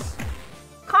crustaceous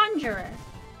conjurer.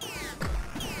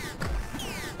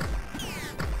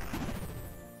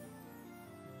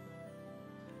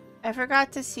 I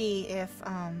forgot to see if,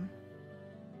 I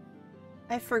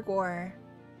forgot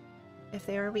if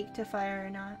they were weak to fire or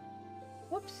not.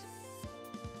 Whoops.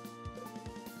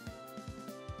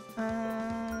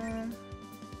 Okay,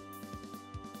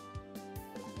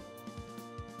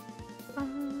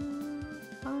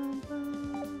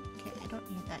 I don't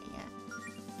need that yet.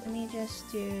 Let me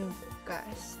just do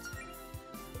Gust.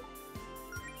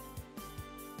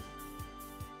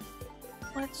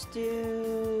 Let's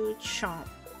do Chomp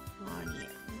on you.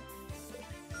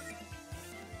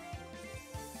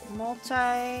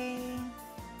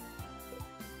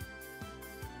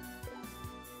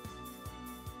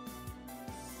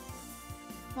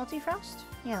 Multi-frost?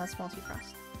 Yeah, let's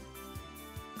multi-frost.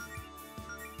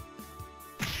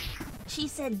 She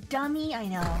said dummy? I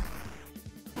know.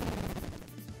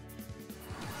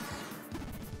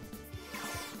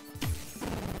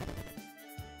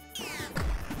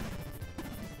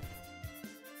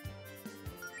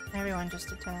 Everyone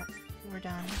just attack. We're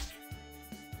done.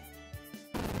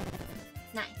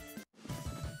 Nice.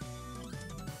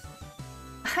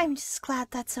 I'm just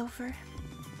glad that's over.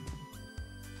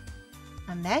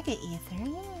 A Mega Ether,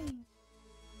 yay!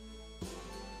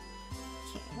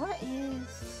 Okay, what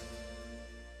is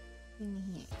in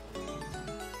here?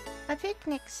 A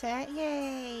picnic set,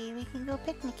 yay! We can go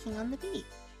picnicking on the beach.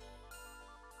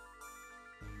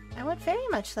 I would very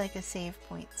much like a save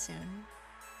point soon.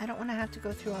 I don't want to have to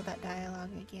go through all that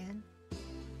dialogue again.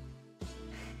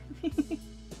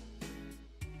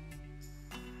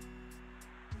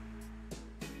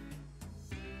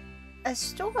 A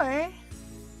store?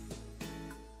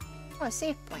 Oh, a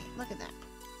save point. Look at that.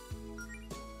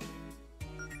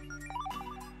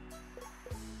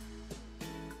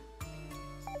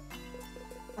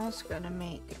 Also gonna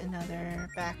make another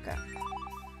backup.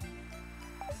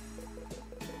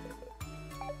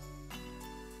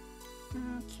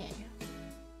 Okay.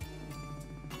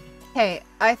 Hey,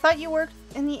 I thought you worked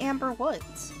in the Amber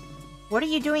Woods. What are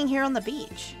you doing here on the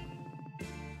beach?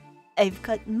 I've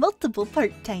got multiple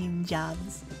part-time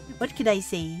jobs. What could I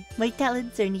say? My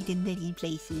talents are needed in many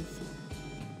places.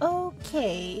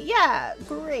 Okay, yeah,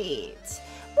 great.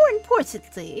 More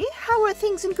importantly, how are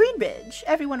things in Greenridge?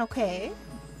 Everyone okay?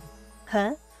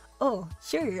 Huh? Oh,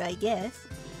 sure, I guess.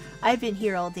 I've been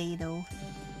here all day, though.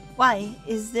 Why?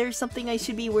 Is there something I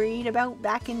should be worried about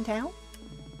back in town?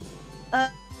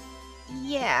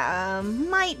 Yeah,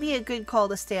 might be a good call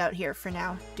to stay out here for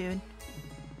now, dude.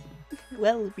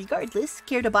 Well, regardless,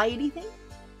 care to buy anything?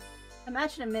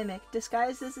 Imagine a mimic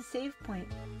disguised as a save point.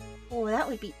 Oh, that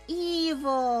would be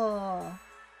evil!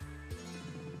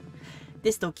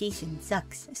 This location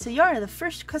sucks, so you're the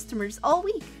first customers all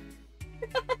week.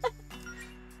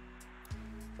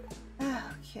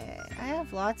 Okay, I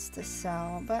have lots to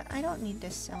sell, but I don't need to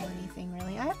sell anything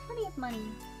really. I have plenty of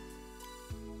money.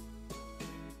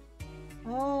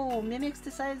 Oh, mimics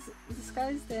disguised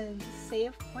as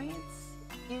save points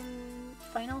in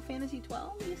Final Fantasy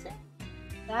XII, you say?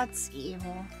 That's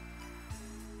evil.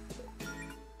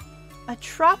 A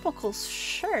tropical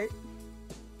shirt?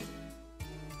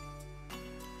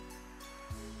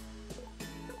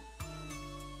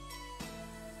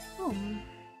 Oh.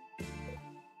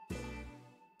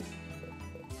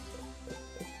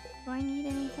 Do I need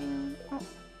anything? Oh.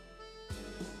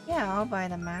 Yeah, I'll buy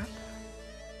the map.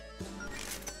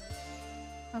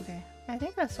 Okay, I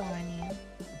think that's all I need.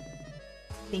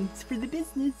 Thanks for the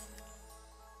business.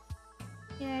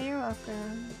 Yeah, you're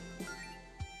welcome.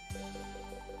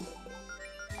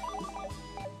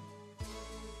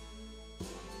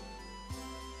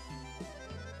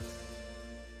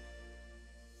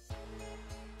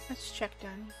 Let's check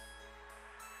done.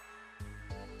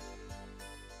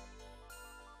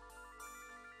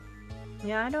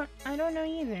 Yeah, I don't know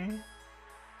either.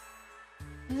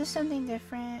 Is this something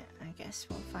different? I guess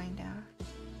we'll find out.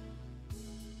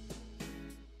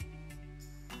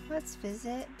 Let's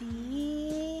visit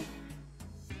the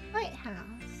lighthouse.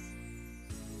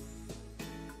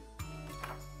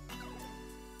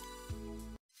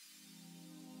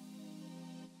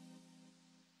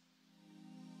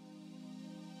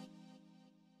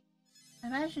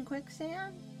 Imagine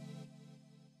quicksand?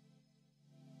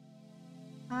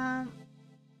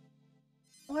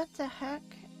 What the heck?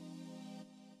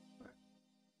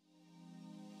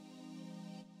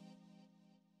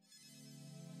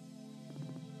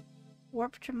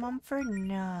 Warp to Mumford?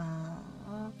 No.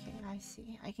 Okay, I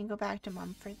see. I can go back to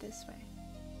Mumford this way.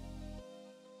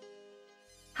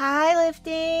 Hi,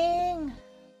 Lifting!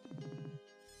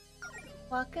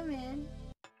 Welcome in.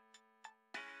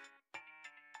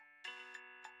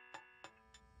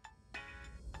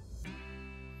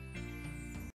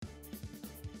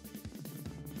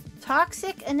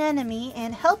 Toxic anemone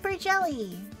and helper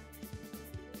jelly.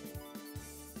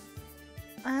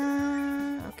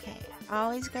 Okay.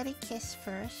 Always gotta kiss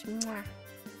first. Mwah.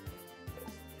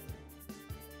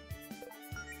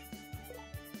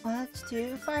 Let's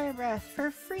do fire breath for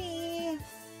free.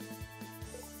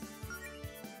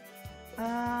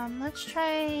 Let's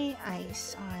try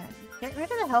ice on. Get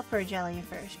rid of the helper jelly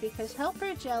first because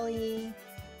helper jelly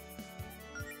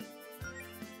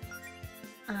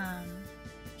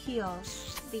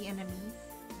heals the enemies.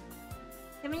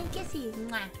 How many kisses?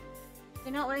 Mwah.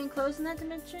 They're not wearing clothes in that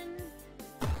dimension?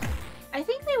 I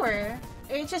think they were.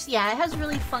 It just, yeah, it has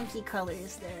really funky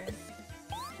colors there.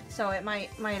 So it might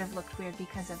have looked weird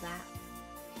because of that.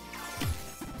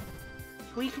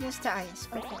 Weakness to ice.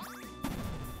 Okay.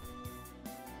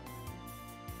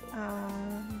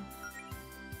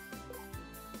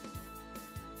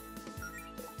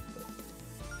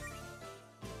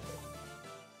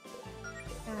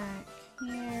 Back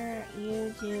here,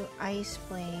 you do Ice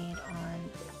Blade on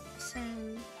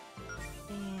Sin.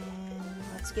 And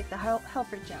let's get the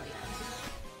helper jelly out.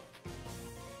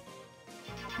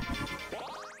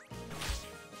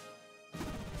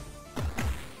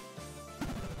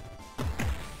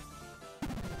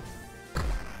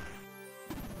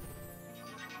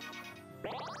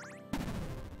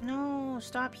 No,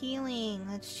 stop healing.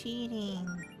 That's cheating.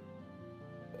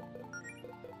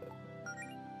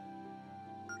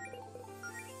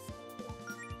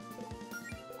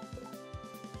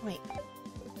 Wait.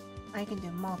 I can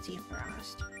do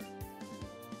multi-frost.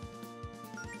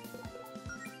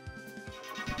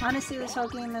 Honestly, this whole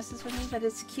game messes with me, but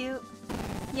it's cute.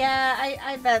 Yeah,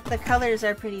 I bet the colors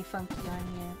are pretty funky on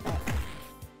you, but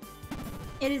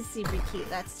it is super cute,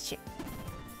 that's true.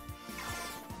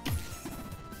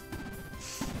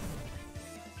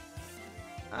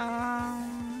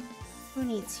 Who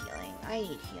needs healing? I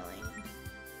need healing.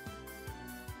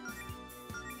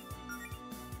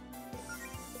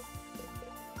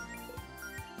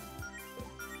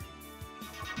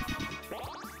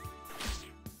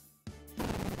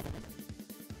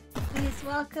 Please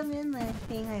welcome in,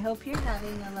 Lifting. I hope you're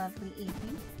having a lovely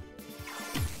evening.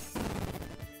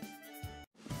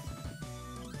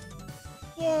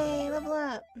 Yay, level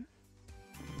up!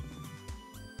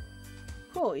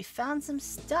 Cool, we found some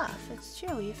stuff. It's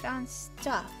true, we found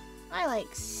stuff. I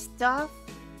like stuff.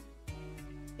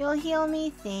 You'll heal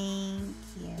me? Thank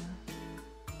you.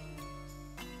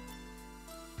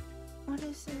 What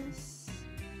is this?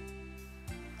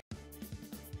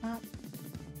 Well,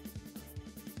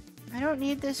 I don't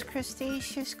need this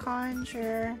crustaceous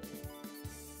conjure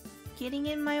getting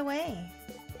in my way.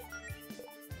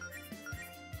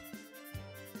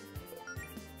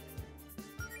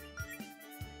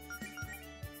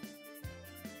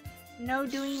 No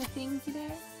doing a thing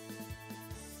today?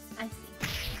 I see.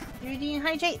 You're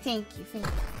dehydrate? Thank you, thank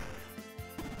you.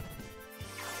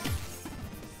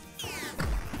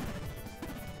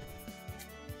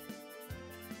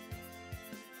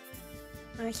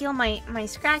 I'm gonna heal my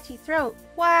scratchy throat.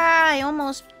 Wow, I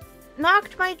almost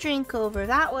knocked my drink over.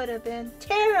 That would have been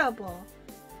terrible.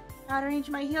 I'll arrange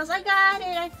my heals. I got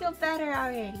it. I feel better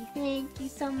already. Thank you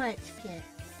so much, kid.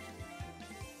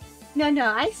 No,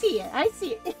 I see it. I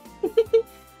see it.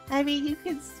 I mean, you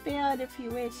can spare it if you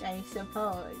wish, I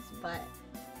suppose, but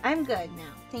I'm good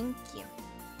now. Thank you.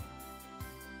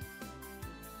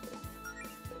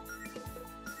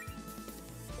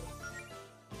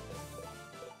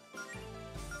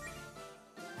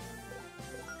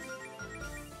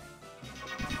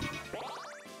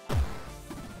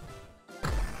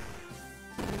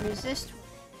 Resist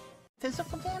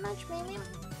physical damage, maybe?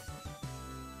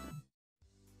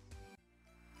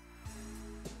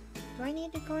 Do I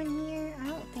need to go in here? I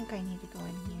don't think I need to go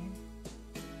in here.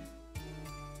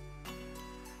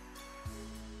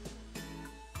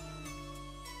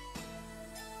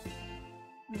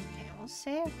 Okay, we'll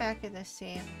save back at the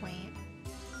save point.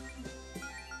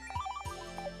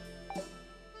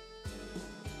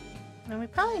 And we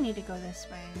probably need to go this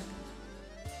way.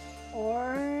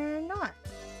 Or not.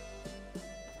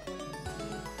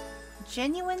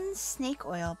 Genuine snake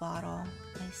oil bottle.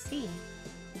 I see.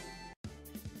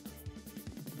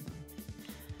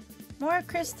 More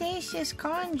crustaceous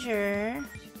conjure.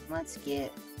 Let's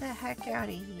get the heck out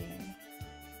of here.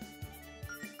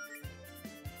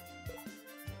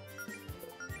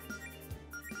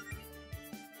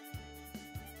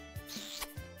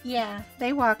 Yeah,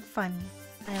 they walk funny.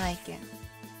 I like it.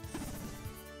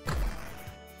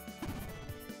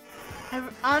 I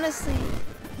honestly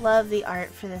love the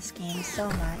art for this game so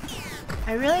much.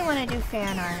 I really want to do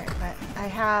fan art, but I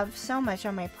have so much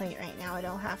on my plate right now.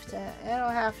 It'll have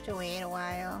to wait a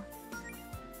while.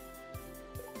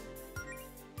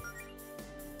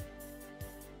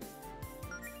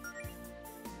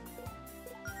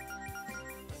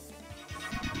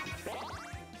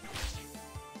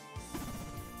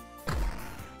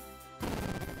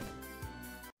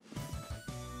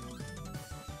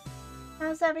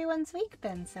 How's everyone's week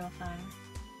been so far?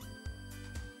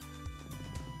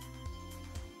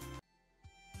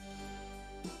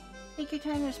 Take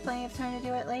your time, there's plenty of time to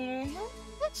do it later. Yeah,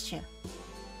 that's true.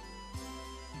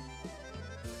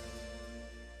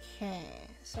 Okay,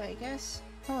 so I guess,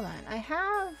 hold on, I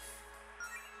have,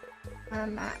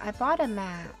 I bought a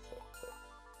map.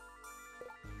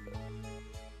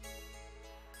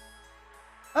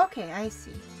 Okay, I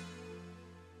see.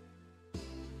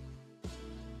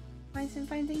 Nice and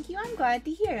fine, thank you. I'm glad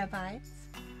to hear it, vibes.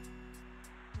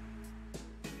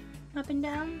 Up and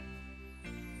down.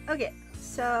 Okay,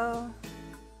 so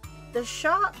the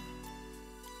shop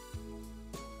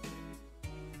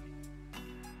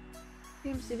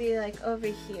seems to be like over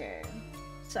here.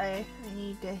 So I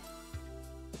need to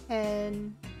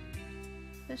head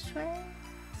this way.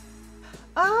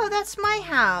 Oh, that's my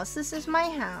house. This is my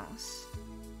house.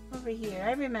 Over here.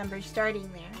 I remember starting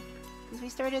there. Because we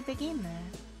started the game there.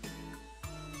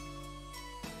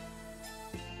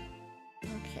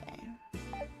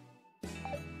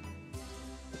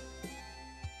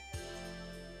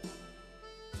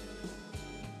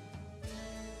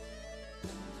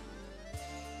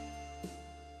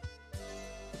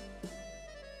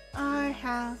 Our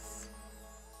house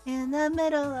in the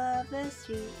middle of the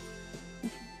street.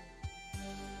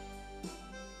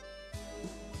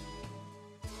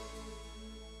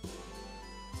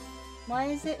 Why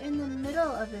is it in the middle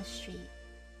of the street?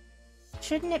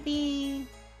 Shouldn't it be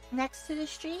next to the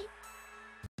street?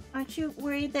 Aren't you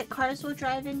worried that cars will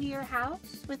drive into your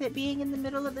house with it being in the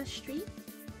middle of the street?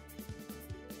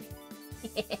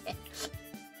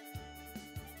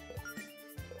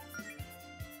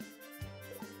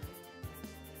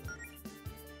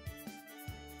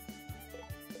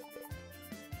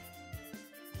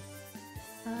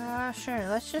 Sure,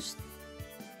 let's just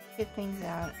get things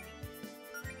out.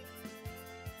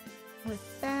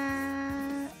 With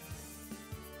that...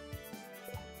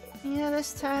 Yeah,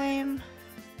 this time...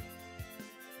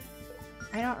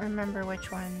 I don't remember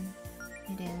which one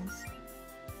it is.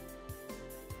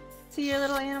 So you're a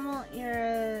little animal, you're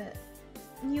a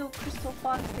Neo Crystal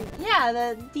Foxy. Yeah,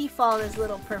 the default is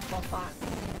little purple fox.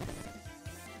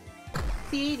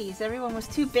 The 80s, everyone was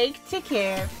too baked to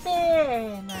care. Fair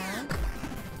enough.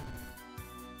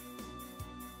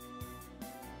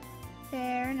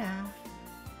 Fair enough.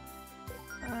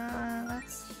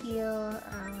 Let's heal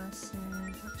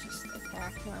Allison. Just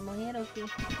attack normally. It'll be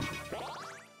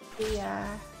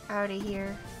out of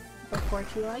here before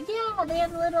too long. Yeah, they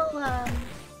have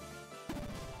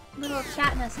little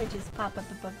chat messages pop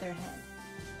up above their head.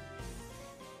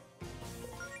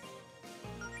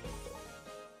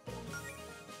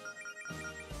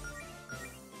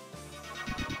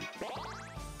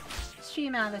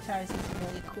 Stream avatars is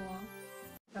really cool.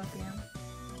 Opium.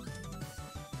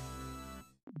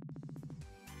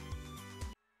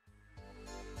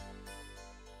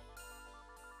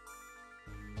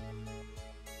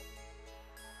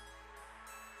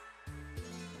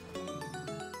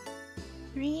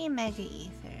 Three mega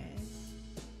ethers.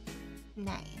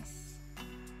 Nice.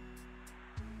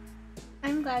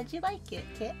 I'm glad you like it,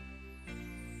 Kit.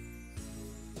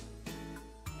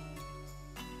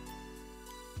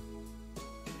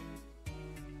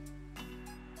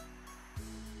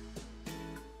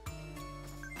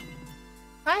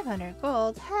 $500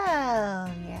 gold? Hell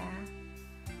yeah.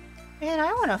 Man,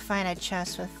 I want to find a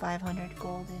chest with 500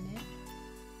 gold in it.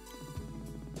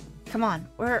 Come on,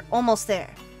 we're almost there.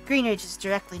 Green Ridge is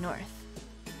directly north.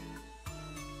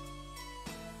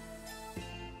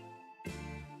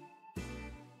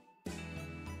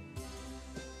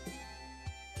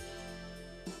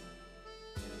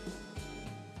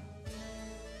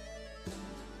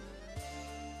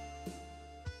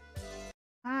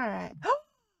 Alright.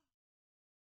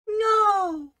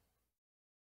 No!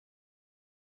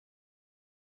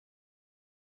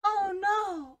 Oh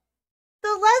no! The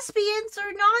lesbians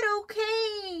are not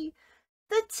okay!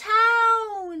 The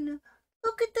town!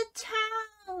 Look at the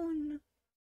town!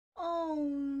 Oh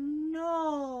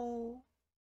no!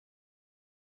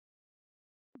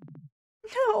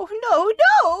 No, no,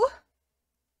 no!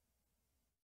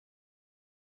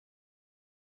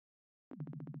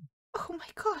 Oh my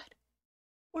god.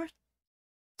 We're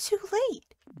too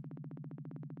late.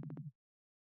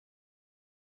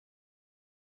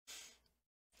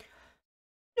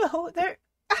 No, there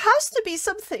has to be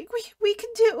something we can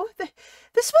do.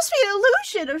 This must be an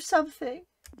illusion or something.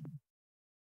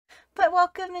 But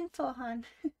welcome in, Fohan.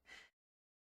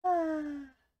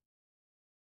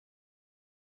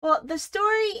 Well, the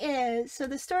story is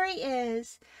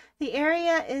the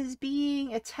area is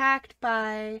being attacked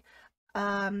by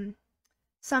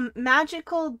some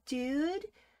magical dude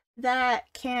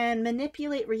that can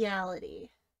manipulate reality.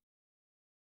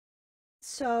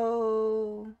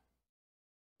 So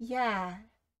yeah,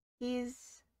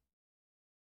 he's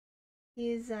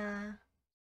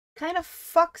kind of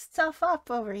fucked stuff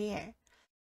up over here.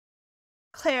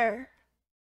 Claire.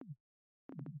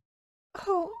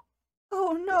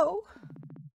 Oh no.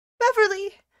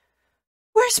 Beverly!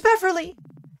 Where's Beverly?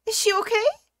 Is she okay?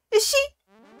 Is she?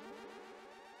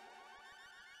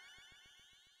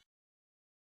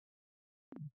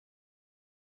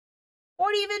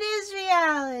 What even is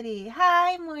reality?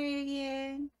 Hi,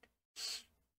 Morgan.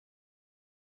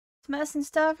 It's messing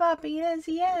stuff up. He is.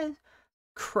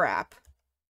 Crap.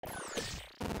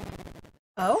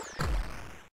 Oh?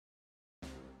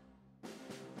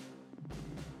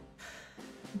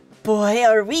 Boy,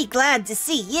 are we glad to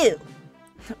see you.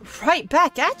 Right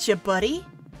back at you, buddy.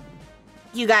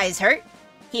 You guys hurt?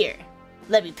 Here,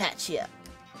 let me patch you up.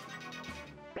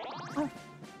 Oh,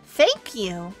 thank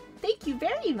you. Thank you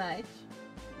very much.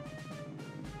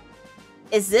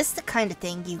 Is this the kind of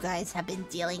thing you guys have been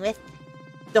dealing with?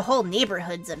 The whole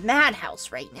neighborhood's a madhouse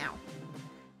right now.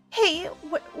 Hey,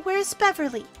 where's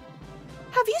Beverly?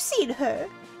 Have you seen her?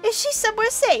 Is she somewhere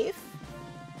safe?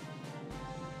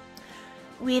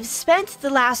 We've spent the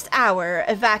last hour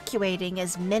evacuating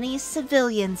as many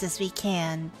civilians as we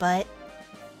can, but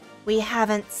we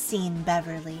haven't seen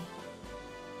Beverly.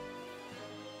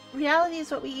 Reality is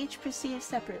what we each perceive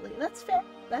separately. That's fair.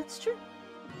 That's true.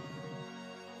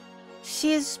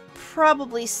 She's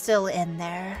probably still in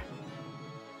there.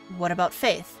 What about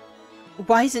Faith?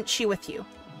 Why isn't she with you?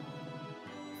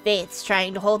 Faith's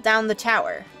trying to hold down the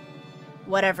tower.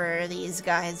 Whatever these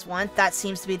guys want, that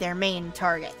seems to be their main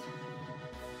target.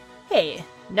 Hey,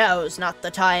 now's not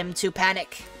the time to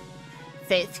panic.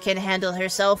 Faith can handle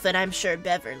herself, and I'm sure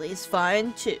Beverly's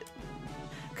fine too.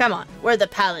 Come on, we're the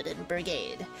Paladin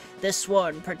Brigade, the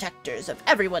sworn protectors of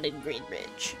everyone in Green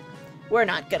Ridge. We're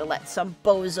not gonna let some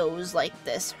bozos like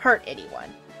this hurt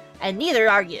anyone, and neither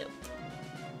are you.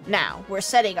 Now, we're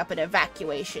setting up an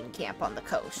evacuation camp on the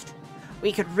coast.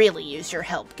 We could really use your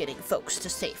help getting folks to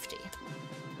safety.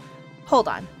 Hold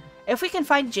on. If we can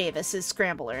find Javis's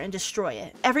scrambler and destroy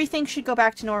it, everything should go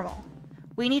back to normal.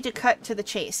 We need to cut to the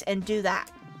chase and do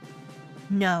that.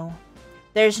 No.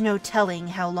 There's no telling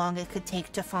how long it could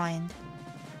take to find.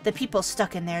 The people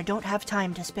stuck in there don't have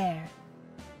time to spare.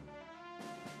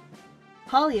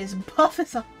 Holly is buff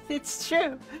as all. It's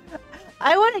true.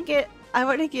 I want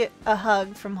to get a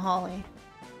hug from Holly.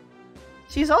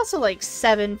 She's also like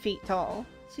 7 feet tall.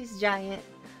 She's giant.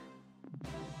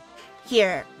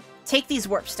 Here, take these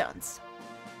warp stones.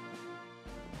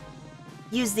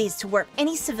 Use these to warp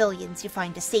any civilians you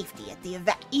find to safety at the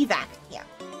evac camp.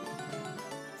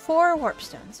 4 warp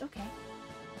stones, okay.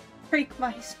 Break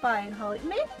my spine, Holly.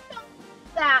 Maybe not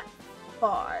that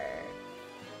far.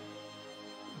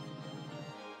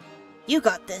 You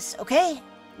got this, okay?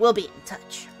 We'll be in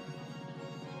touch.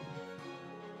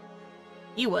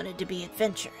 You wanted to be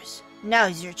adventurers.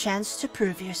 Now's your chance to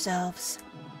prove yourselves.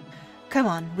 Come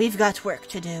on, we've got work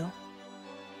to do.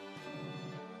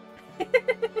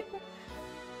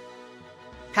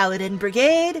 Paladin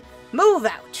Brigade, move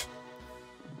out!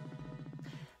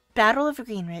 Battle of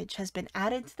Greenridge has been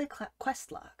added to the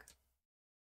quest log.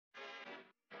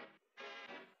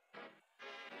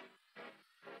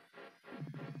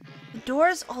 The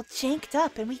door's all janked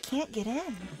up and we can't get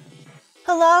in.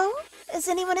 Hello? Is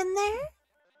anyone in there?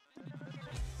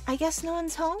 I guess no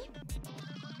one's home?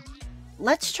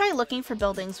 Let's try looking for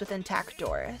buildings with intact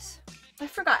doors. I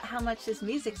forgot how much this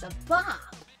music's a bop.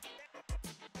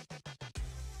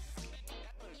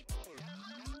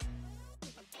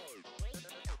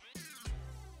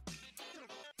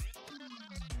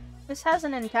 This has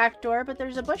an intact door, but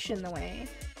there's a bush in the way.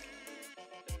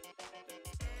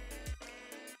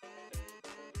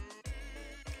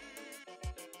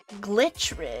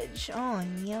 Glitch Ridge. Oh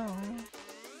no.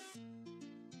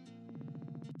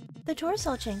 The door's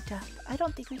all janked up. I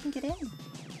don't think we can get in.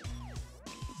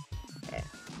 Okay,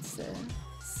 it's the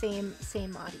same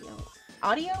audio.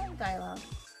 Audio? Dialogue.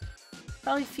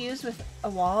 Probably fused with a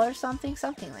wall or something?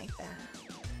 Something like that.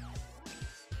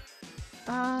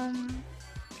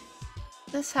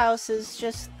 This house is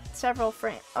just several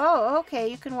frames. Oh, okay,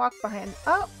 you can walk behind.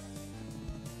 Oh!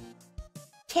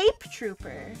 Tape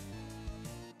Trooper.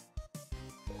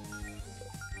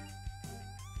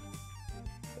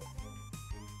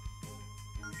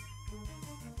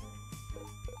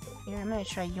 Here, I'm gonna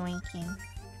try yoinking.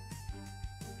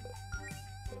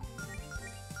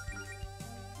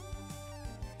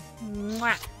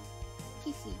 Mwah!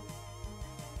 Kissy.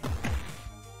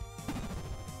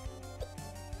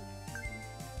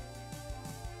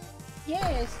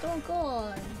 Yes, don't go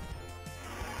on.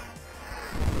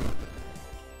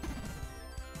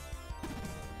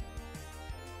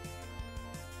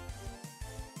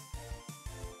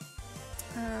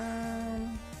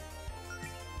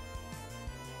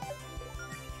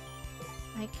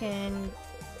 I can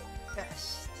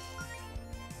rest.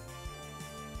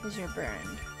 Because you're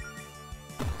burned.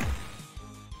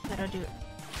 That'll do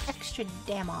extra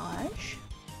damage.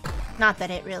 Not that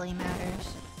it really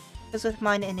matters. Because with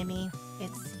one enemy,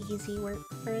 it's easy work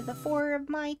for the 4 of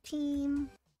my team.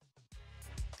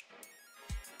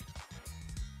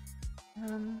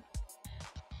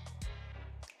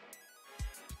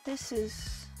 This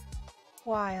is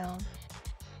wild.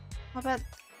 How about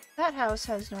that house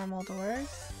has normal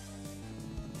doors?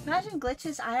 Imagine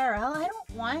glitches IRL? I don't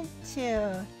want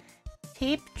to.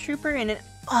 Tape Trooper in an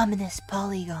ominous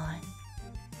polygon.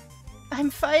 I'm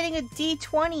fighting a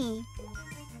D20.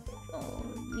 Oh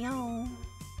no.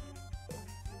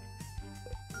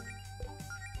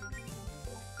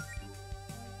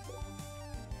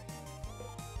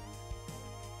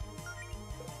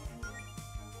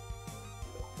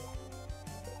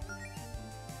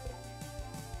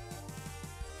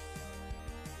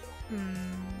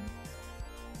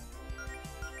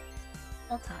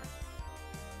 Hold on.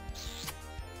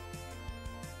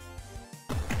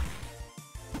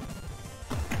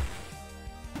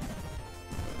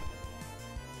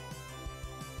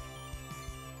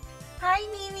 Hi,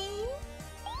 Mimi.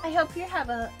 I hope you're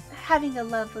having a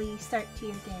lovely start to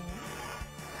your day.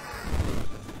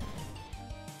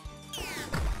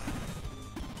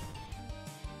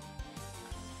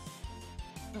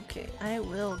 Okay, I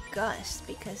will gust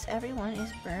because everyone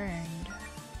is burned.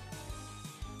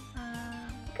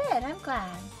 Good, I'm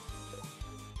glad.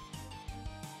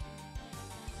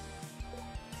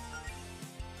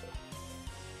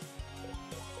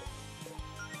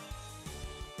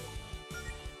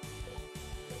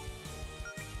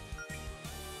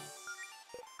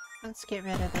 Let's get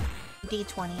rid of the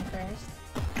D20 first.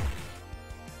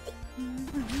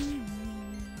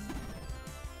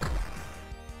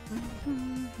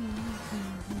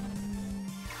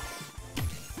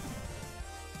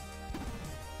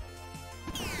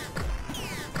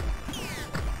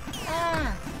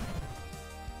 Ah!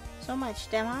 So much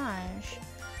damage.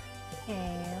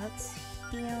 Okay, let's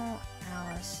heal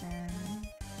Allison.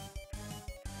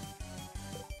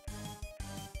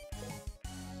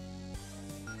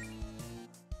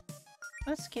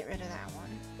 Let's get rid of that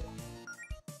one.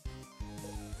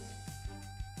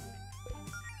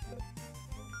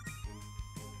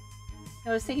 I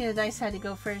was thinking the dice had to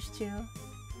go first too.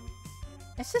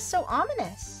 It's just so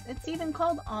ominous. It's even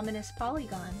called Ominous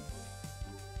Polygon.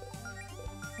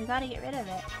 We gotta get rid of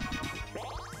it.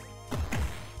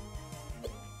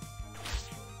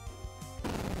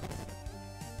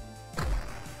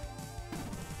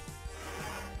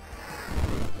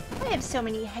 I have so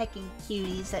many heckin'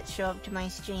 cuties that show up to my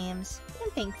streams.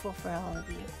 I'm thankful for all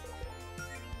of you.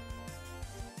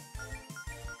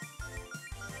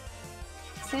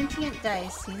 Sentient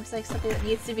dice seems like something that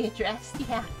needs to be addressed.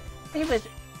 Yeah, same with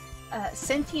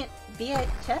sentient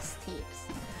VHS tapes.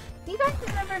 You guys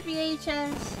remember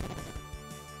VHS?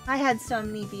 I had so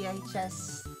many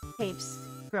VHS tapes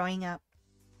growing up.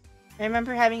 I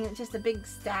remember having just a big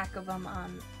stack of them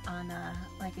on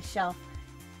like a shelf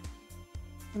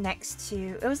next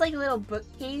to. It was like a little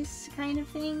bookcase kind of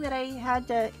thing that I had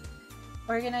to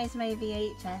organize my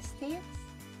VHS tapes.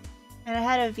 And I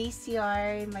had a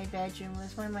VCR in my bedroom. It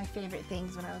was one of my favorite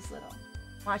things when I was little.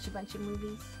 Watch a bunch of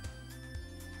movies.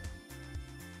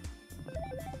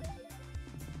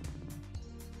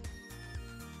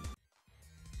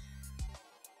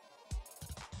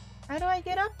 How do I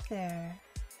get up there?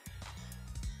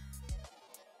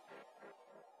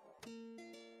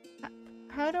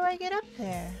 How do I get up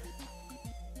there?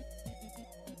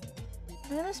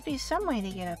 There must be some way to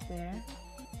get up there.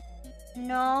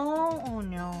 No, oh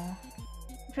no.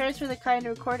 Parents were the kind to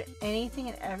record anything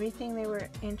and everything they were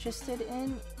interested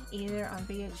in, either on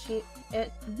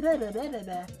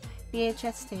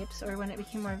VHS tapes or when it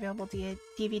became more available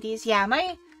DVDs. Yeah,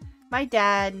 my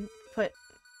dad put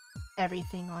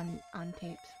everything on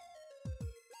tapes.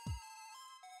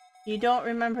 You don't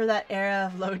remember that era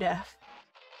of low def.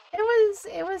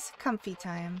 It was comfy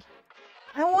time.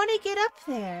 I want to get up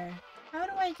there. How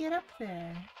do I get up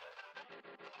there?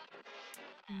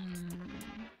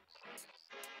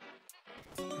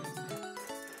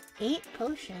 8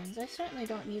 potions? I certainly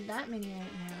don't need that many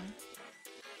right now.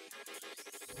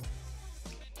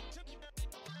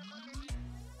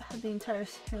 I have the entire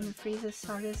Tim Frieza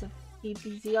sagas of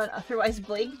DBZ on otherwise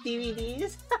blank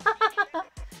DVDs.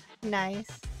 Nice.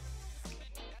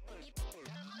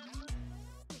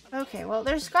 Okay, well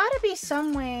there's gotta be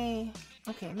some way...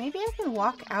 Okay, maybe I can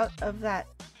walk out of that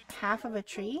half of a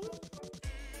tree?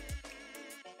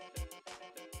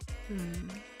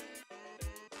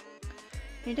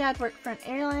 Your dad worked for an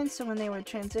airline, so when they would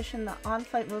transition the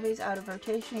on-flight movies out of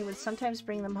rotation, he would sometimes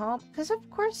bring them home. Because of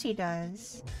course he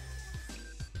does.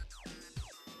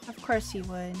 Of course he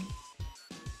would.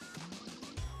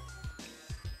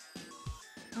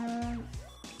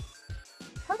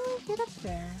 How do I get up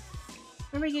there?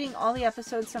 Remember getting all the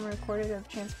episodes someone recorded of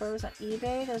Transformers on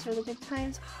eBay? Those were the good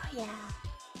times? Oh yeah.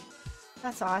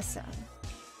 That's awesome.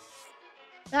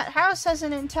 That house has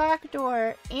an intact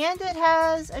door, and it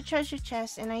has a treasure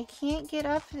chest, and I can't get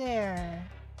up there.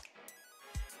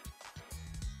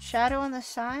 Shadow on the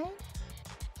side?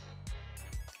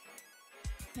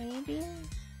 Maybe?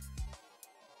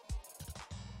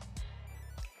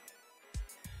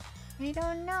 I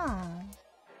don't know.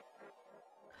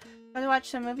 Want to watch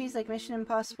some movies like Mission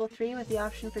Impossible 3 with the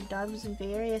option for dubs in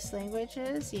various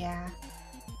languages? Yeah.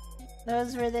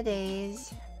 Those were the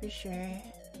days, for sure.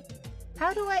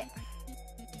 How do I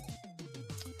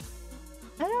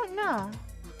don't know.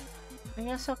 I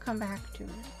guess I'll come back to it.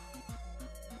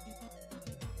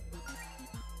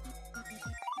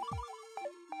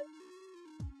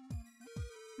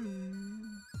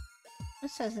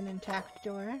 This has an intact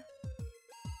door.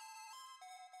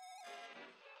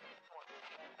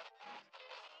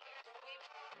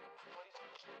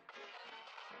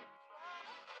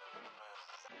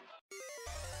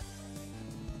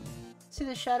 See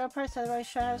the shadow parts, otherwise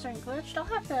shadows aren't glitched? I'll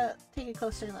have to take a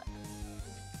closer look.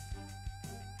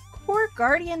 Core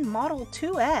Guardian Model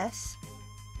 2S?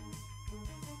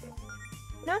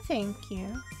 No thank you.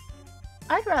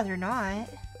 I'd rather not.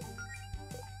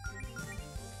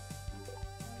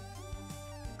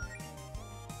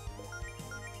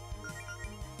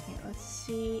 Okay, let's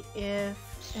see if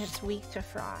it's weak to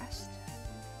frost.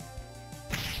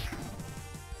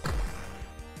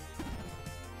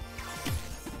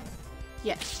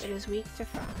 Yes, it is weak to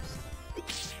frost.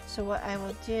 So what I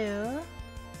will do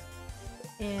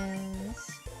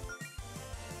is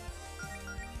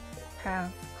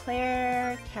have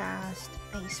Claire cast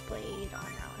Ice Blade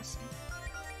on Allison.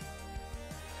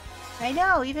 I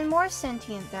know, even more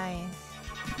sentient dice.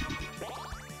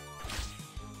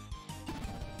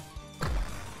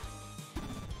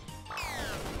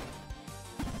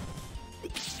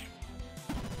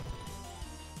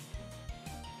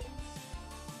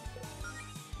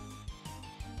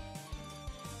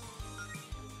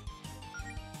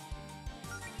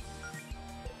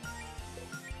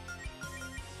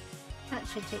 That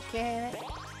should take care of it.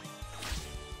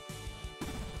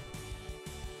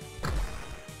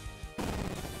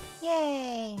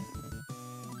 Yay!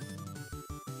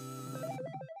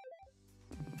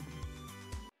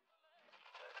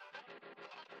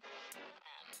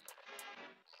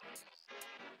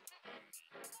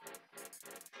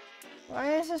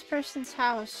 Why is this person's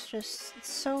house just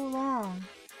so long?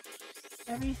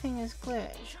 Everything is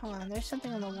glitched. Hold on, there's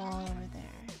something on the wall over there.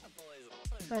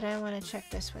 But I want to check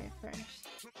this way first.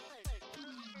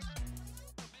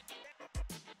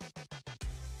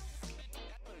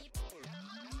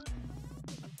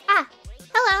 Ah!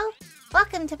 Hello!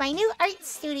 Welcome to my new art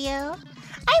studio.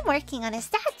 I'm working on a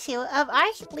statue of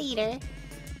our leader.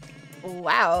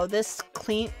 Wow, this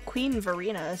Queen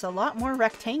Verena is a lot more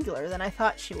rectangular than I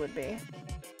thought she would be.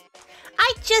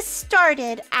 I just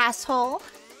started, asshole!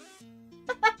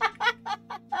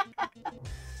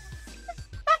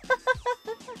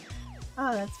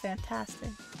 Oh, that's fantastic.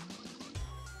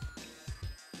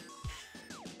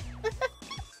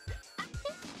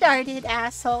 Started,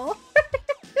 asshole.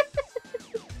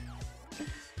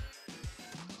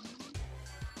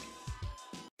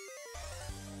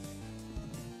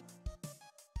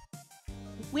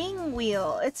 Wing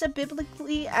wheel. It's a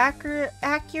biblically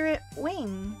accurate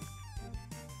wing.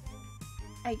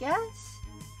 I guess?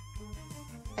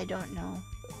 I don't know.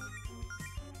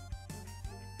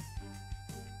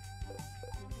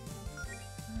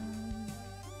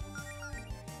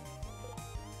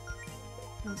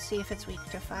 Let's see if it's weak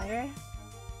to fire.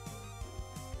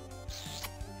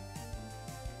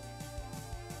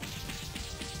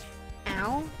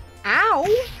 Ow.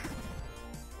 Ow!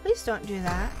 Please don't do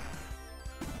that.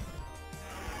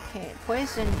 Okay,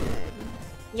 poison good.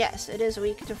 Yes, it is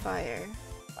weak to fire.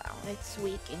 Wow, it's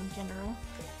weak in general.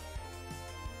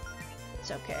 It's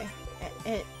okay.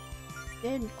 It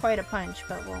did quite a punch,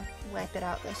 but we'll wipe it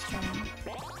out this turn.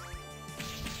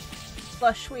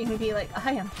 Flushwing be like,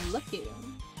 I am looking.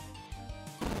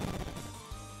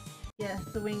 Yes,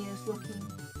 the wing is looking.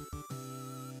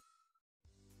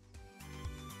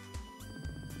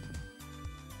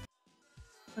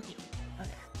 Okay,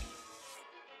 okay.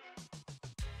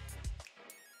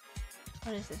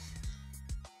 What is this?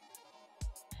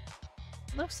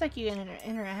 Looks like you can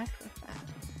interact with that.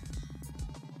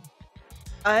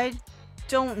 I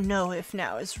don't know if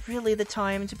now is really the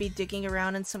time to be digging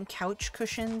around in some couch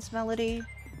cushions, Melody.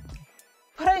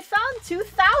 But I found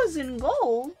 2,000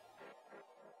 gold!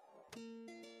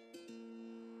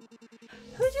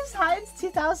 Who just hides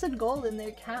 2,000 gold in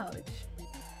their couch?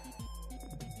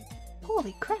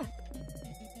 Holy crap.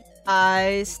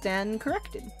 I stand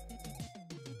corrected.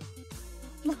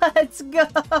 Let's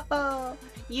go!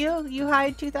 You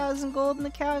hide 2,000 gold in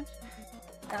the couch?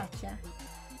 Gotcha.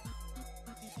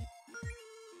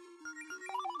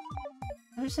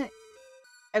 There's an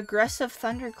aggressive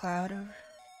thundercloud over...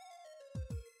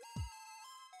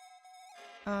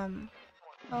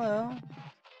 hello?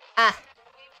 Ah,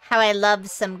 how I love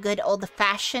some good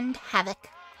old-fashioned havoc.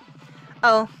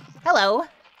 Oh, hello.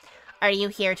 Are you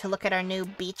here to look at our new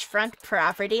beachfront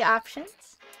property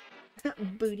options?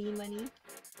 Booty money.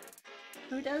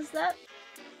 Who does that?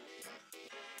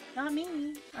 Not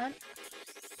me. I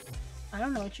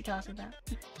don't know what you're talking about.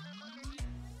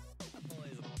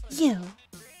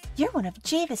 You're one of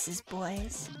Javis's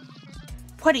boys.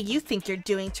 What do you think you're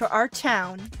doing to our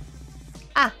town?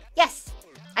 Ah, yes.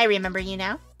 I remember you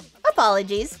now.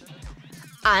 Apologies.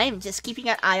 I'm just keeping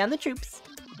an eye on the troops.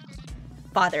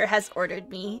 Father has ordered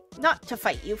me not to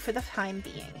fight you for the time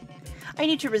being. I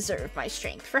need to reserve my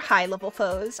strength for high-level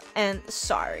foes, and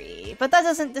sorry, but that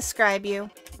doesn't describe you.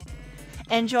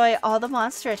 Enjoy all the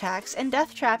monster attacks and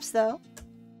death traps, though.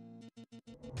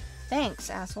 Thanks,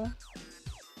 asshole.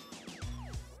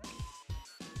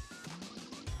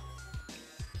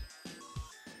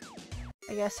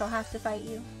 I guess I'll have to fight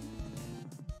you.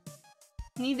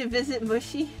 Need to visit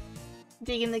Mushy?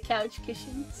 Dig in the couch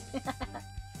cushions?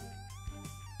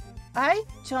 I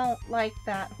don't like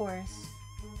that horse.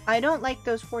 I don't like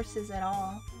those horses at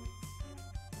all.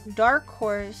 Dark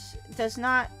Horse does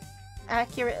not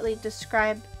accurately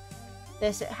describe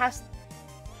this.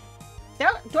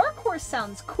 Dark Horse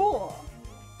sounds cool.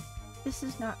 This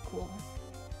is not cool.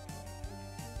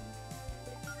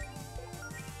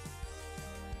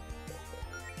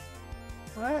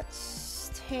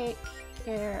 Let's take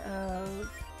care of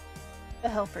the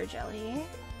helper jelly.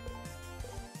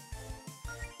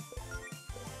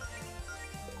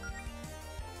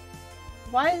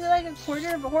 Why is it like a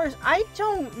quarter of a horse? I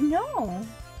don't know.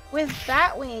 With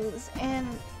bat wings and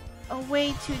a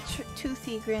way too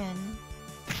toothy grin.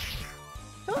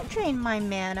 Don't drain my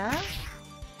mana.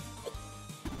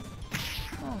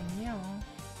 Oh no.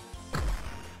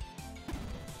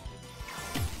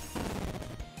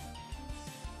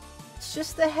 It's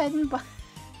just the head and butt.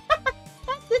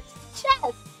 It's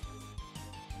chest.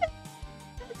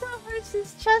 That's how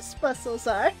horse's chest muscles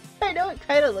are. I know it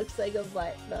kind of looks like a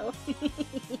butt though.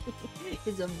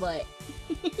 It's a butt.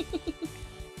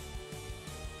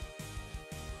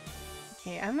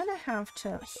 Okay, I'm gonna have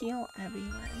to heal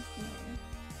everyone here.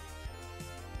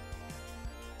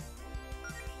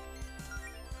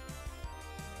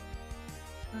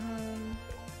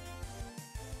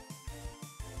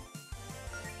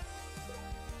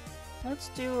 Let's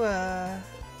do a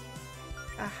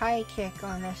high kick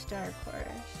on this Dark Horse.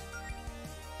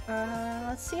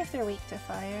 Let's see if they're weak to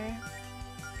fire.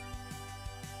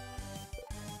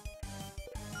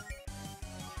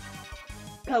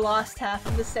 I lost half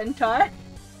of the centaur.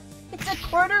 It's a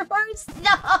quarter horse?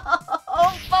 No!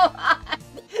 Mohan!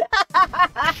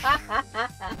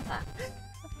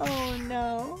 Oh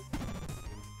no.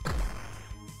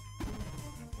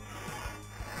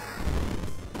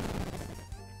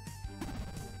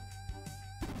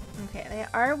 Okay, they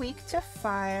are weak to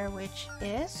fire, which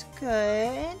is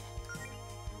good.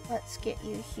 Let's get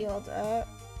you healed up.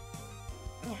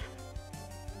 Yeah.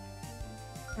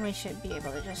 We should be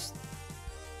able to just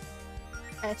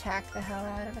attack the hell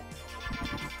out of it.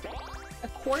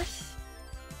 Of course.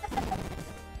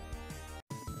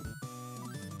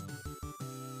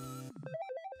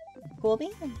 Cool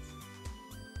beans.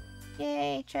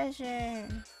 Yay, treasure.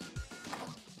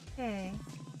 Okay.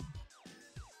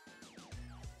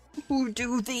 Who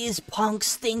do these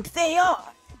punks think they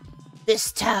are?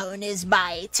 This town is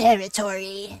my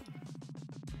territory.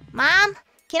 Mom,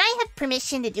 can I have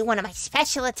permission to do one of my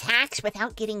special attacks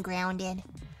without getting grounded?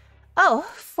 Oh,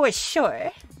 for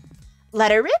sure.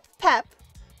 Let her rip, Pep.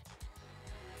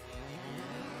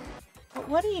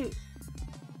 What are you...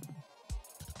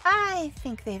 I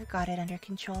think they've got it under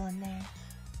control in there.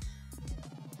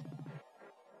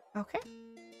 Okay.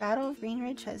 Battle of Green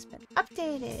Ridge has been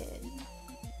updated.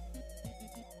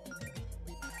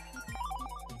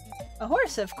 A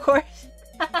horse, of course.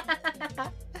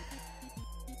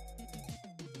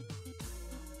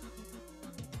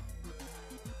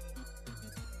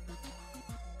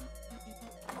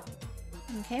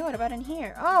 Okay, what about in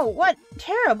here? Oh, what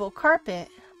terrible carpet.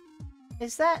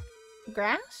 Is that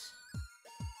grass?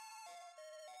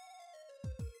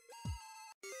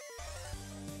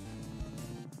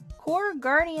 Core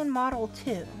Guardian Model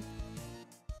 2.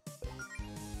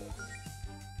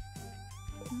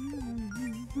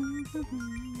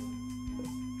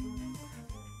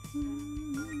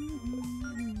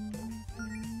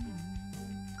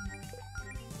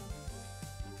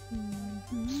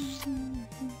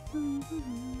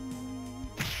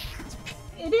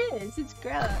 It is. It's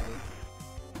gross.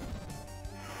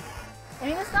 I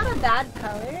mean, it's not a bad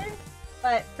color,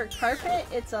 but for carpet,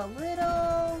 it's a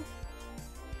little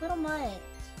much.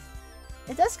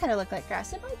 It does kind of look like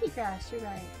grass. It might be grass. You're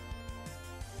right.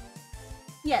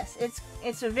 Yes,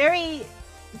 it's a very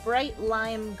bright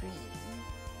lime green.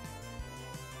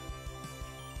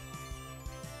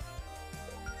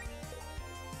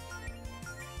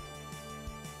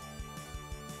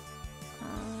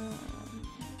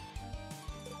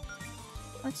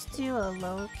 Let's do a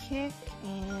low kick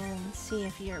and see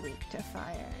if you're weak to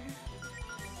fire.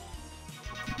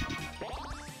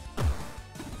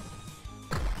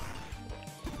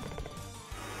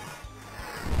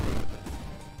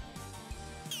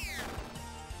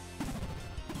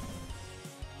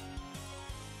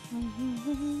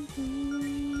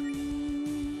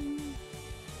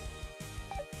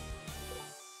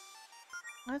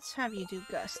 Let's have you do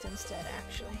Gust instead,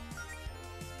 actually.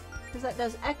 Because that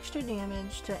does extra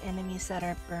damage to enemies that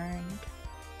are burned.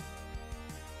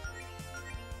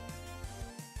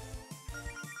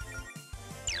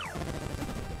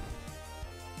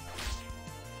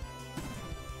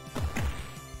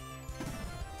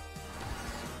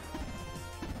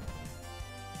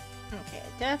 Okay,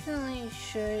 it definitely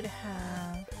should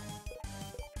have...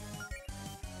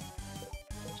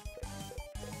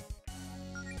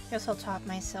 Guess I'll top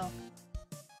myself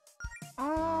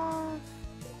off.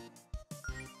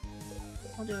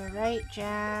 We'll do a right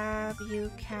jab,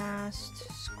 you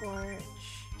cast Scorch.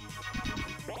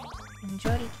 And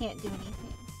Jody can't do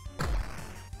anything.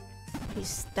 He's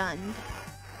stunned.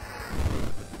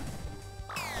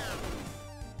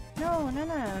 No, no,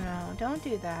 no, no, no. Don't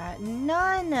do that.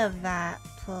 None of that,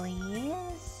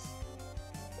 please.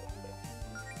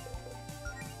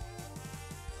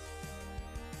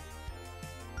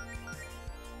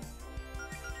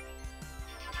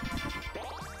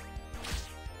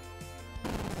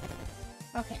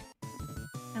 Okay.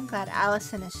 I'm glad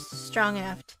Allison is strong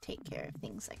enough to take care of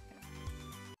things like that.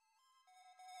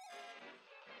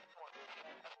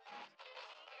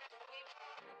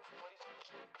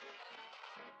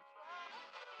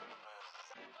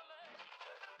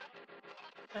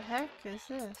 What the heck is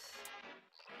this?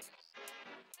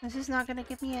 This is not gonna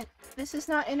give me a- This is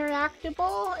not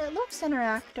interactable? It looks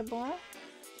interactable.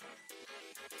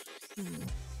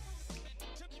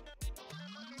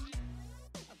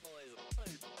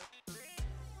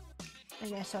 I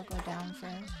guess I'll go down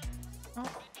first.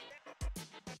 Oh.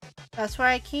 That's where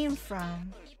I came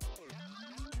from.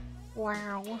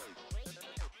 Wow.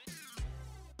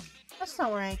 That's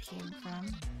not where I came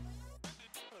from.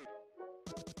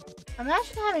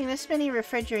 Imagine having this many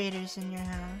refrigerators in your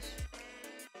house.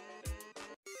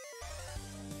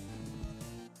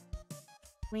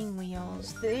 Wing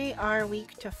wheels. They are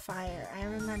weak to fire. I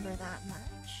remember that much.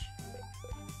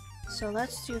 So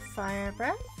let's do fire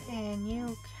breath, and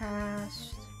you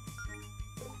cast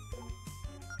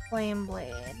flame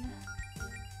blade.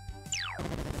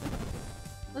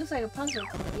 Looks like a puzzle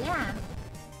code, yeah.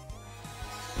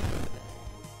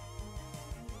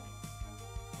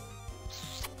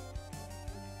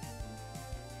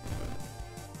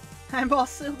 I'm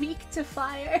also weak to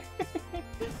fire.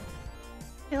 I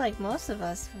feel like most of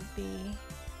us would be.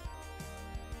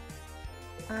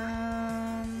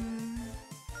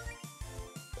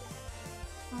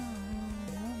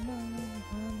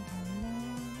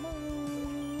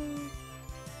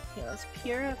 Okay, let's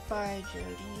purify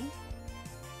Jody.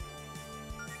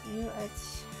 You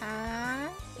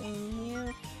attack and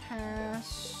you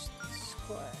cast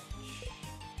Scorch.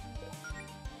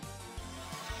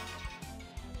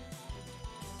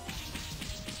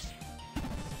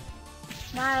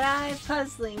 Not I,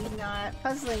 puzzling not.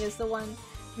 Puzzling is the one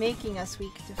making us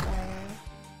weak to fire.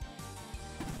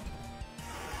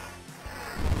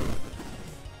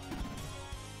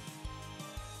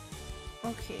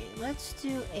 Okay, let's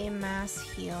do a mass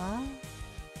heal.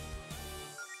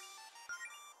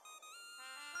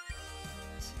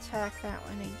 Let's attack that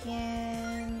one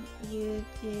again. You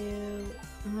do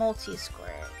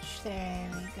multi-scorch. There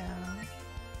we go.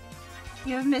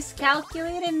 You have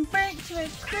miscalculated and burnt to a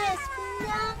crisp.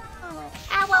 No!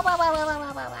 Ow, wow, wow, wow, wow,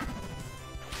 wow, wow, wow.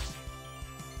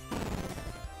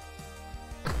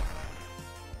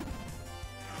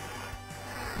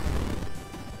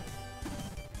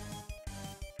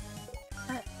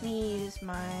 Let me use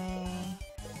my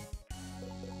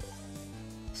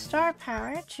star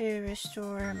power to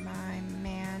restore my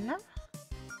mana.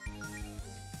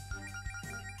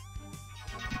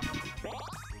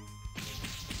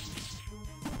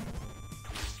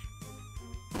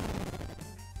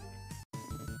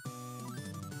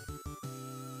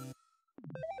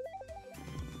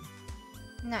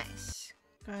 Nice.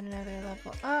 Got another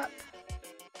level up.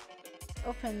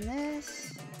 Open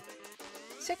this.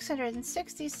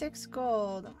 666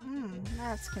 gold.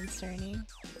 That's concerning.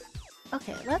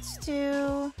 Okay, let's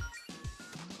do...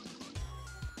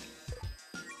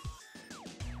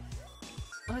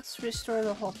 Let's restore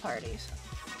the whole party.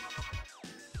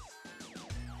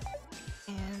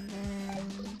 And then...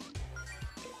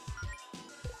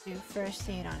 do first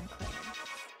aid on Claire.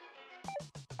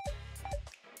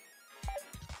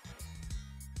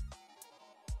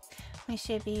 We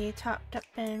should be topped up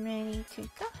and ready to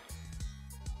go.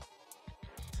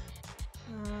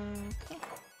 Okay.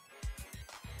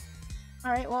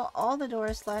 Alright, well, all the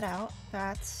doors let out.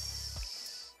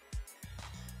 That's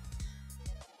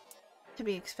to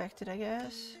be expected, I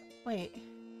guess. Wait.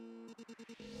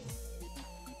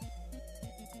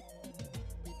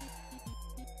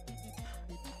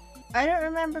 I don't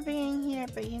remember being here,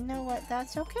 but you know what?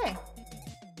 That's okay.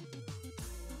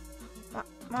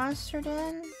 Monster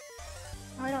Den?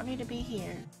 Oh, I don't need to be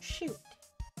here. Shoot.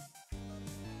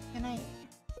 Can I...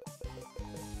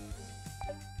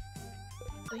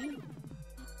 Oh, you...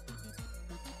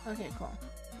 Okay, cool.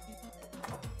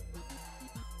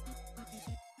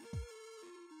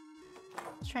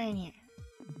 Let's try in here.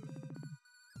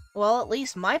 Well, at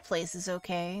least my place is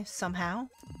okay, somehow.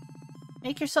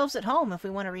 Make yourselves at home if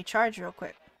we want to recharge real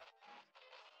quick.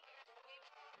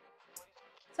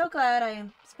 So glad I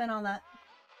spent all that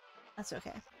That's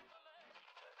okay.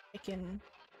 I can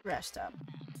rest up.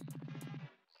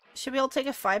 Should we all take a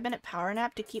 5-minute power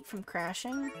nap to keep from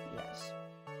crashing? Yes.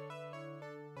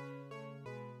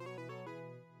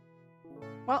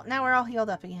 Well, now we're all healed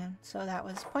up again, so that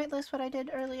was pointless what I did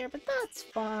earlier, but that's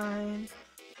fine.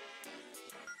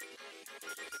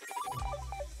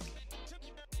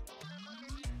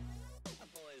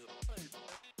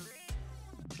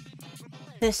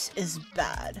 This is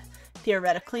bad.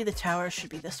 Theoretically, the tower should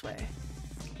be this way.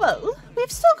 Well,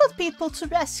 we've still got people to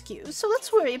rescue, so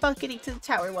let's worry about getting to the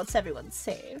tower once everyone's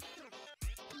safe.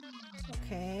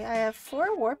 Okay, I have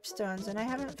 4 warp stones and I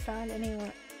haven't found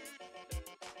anyone.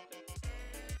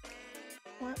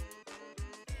 What?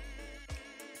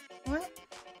 What?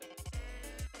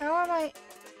 How am I?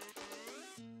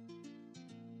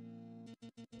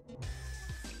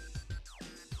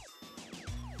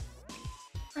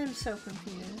 I'm so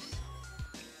confused.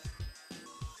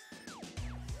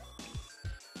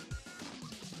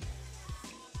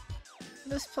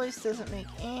 This place doesn't make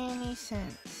any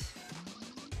sense.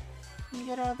 Can you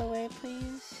get out of the way,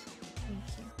 please? Thank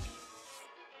you.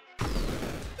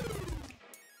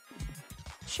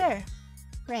 Sure.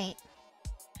 Right.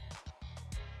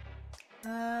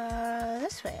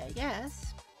 This way, I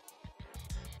guess.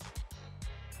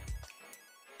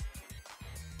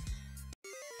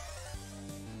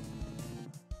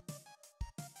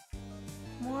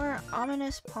 More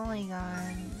ominous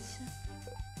polygons.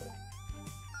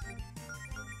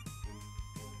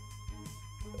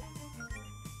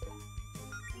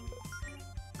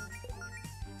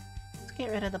 Let's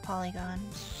get rid of the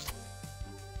polygons.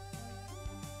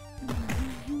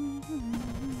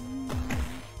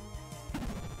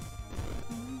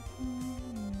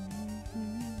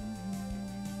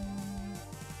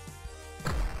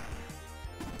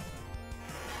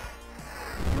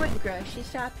 I went grocery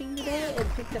shopping today and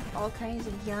picked up all kinds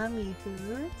of yummy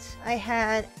foods. I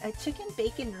had a chicken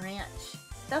bacon ranch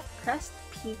stuffed crust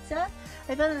pizza.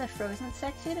 I bought it in the frozen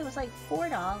section. It was like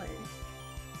 $4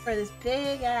 for this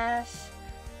big ass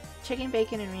chicken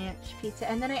bacon and ranch pizza.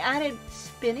 And then I added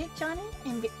spinach on it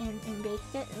and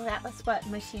baked it. And that was what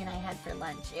Mushy and I had for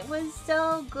lunch. It was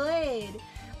so good.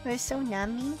 It was so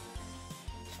yummy.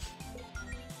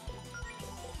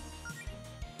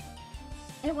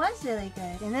 It was really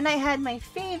good. And then I had my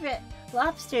favorite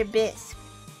lobster bisque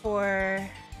for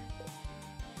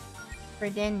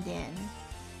Din Din.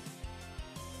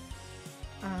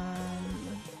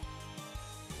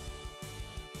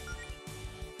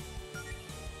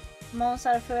 I'm almost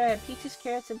out of food. I had peaches,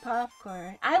 carrots, and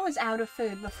popcorn. I was out of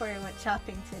food before I went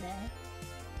shopping today.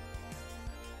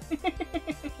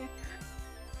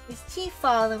 Is Chief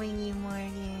following you,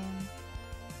 Morgan?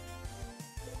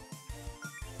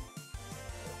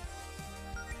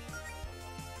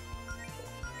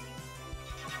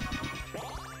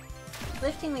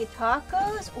 Lifting me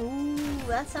tacos? Ooh,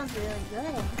 that sounds really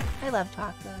good. I love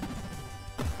tacos.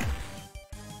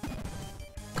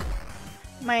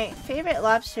 My favorite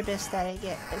lobster bisque that I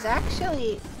get is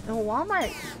actually a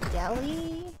Walmart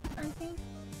deli, I think.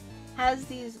 Has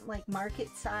these like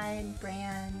market side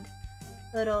brand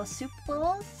little soup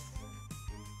bowls.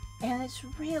 And it's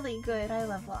really good. I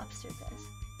love lobster bisque.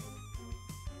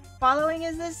 Following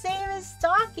is the same as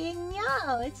stalking.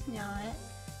 No, it's not.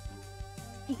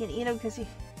 You can eat them because you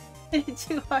hit it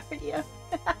too hard, yeah.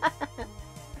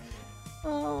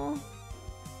 Oh.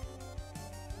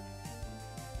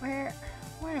 Where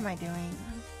am I doing?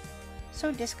 I'm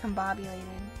so discombobulated.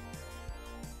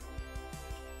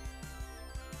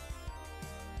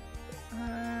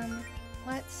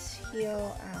 Let's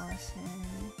heal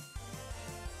Allison.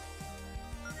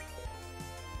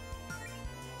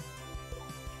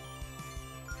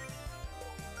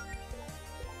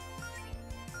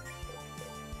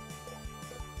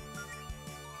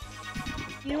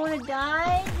 You don't want to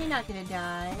die? You're not gonna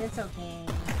die. It's okay.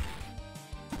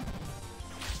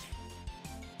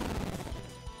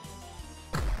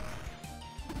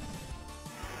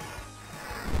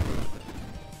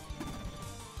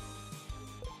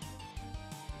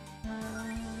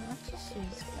 Let's just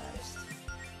use first.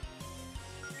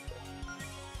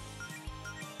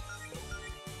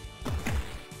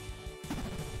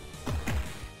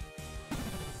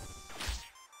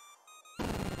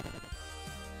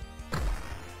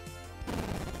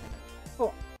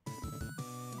 Cool.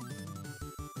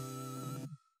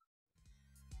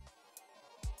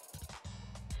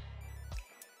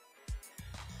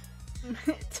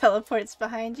 Teleports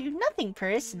behind you. Nothing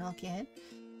personal, kid.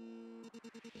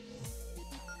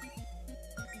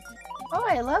 Oh,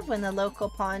 I love when the local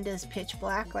pond is pitch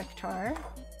black like tar.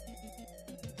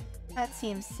 That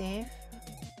seems safe.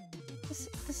 This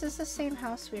this is the same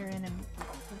house we were in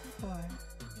before.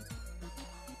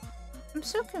 I'm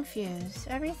so confused.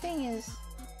 Everything is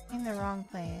in the wrong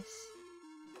place.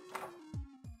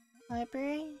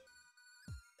 Library?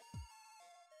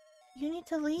 You need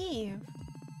to leave.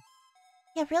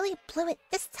 You really blew it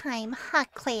this time, huh,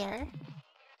 Claire?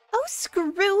 Oh,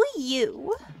 screw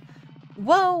you!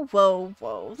 Whoa, whoa,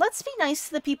 whoa. Let's be nice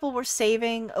to the people we're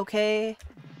saving, okay?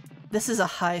 This is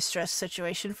a high-stress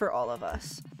situation for all of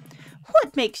us.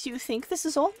 What makes you think this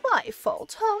is all my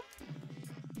fault, huh?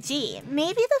 Gee,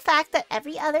 maybe the fact that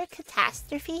every other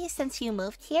catastrophe since you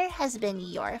moved here has been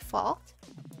your fault?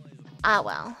 Ah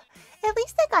well, at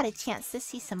least I got a chance to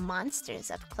see some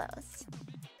monsters up close.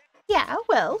 Yeah,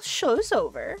 well, show's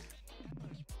over.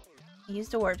 I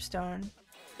used a warp stone.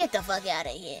 Get the fuck out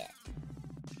of here.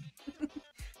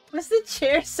 Was the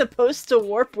chair supposed to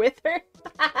warp with her?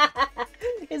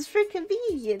 It's for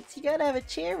convenience. You gotta have a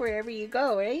chair wherever you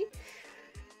go, right?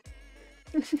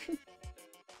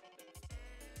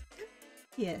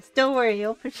 Yes, don't worry,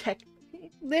 you'll protect.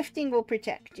 Lifting will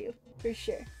protect you, for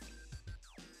sure.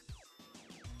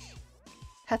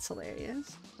 That's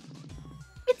hilarious.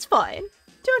 It's fine.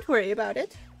 Don't worry about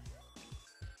it.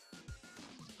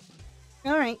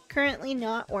 Alright, currently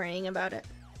not worrying about it.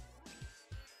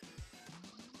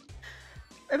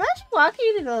 Imagine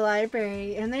walking to the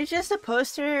library and there's just a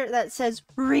poster that says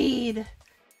read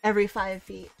every 5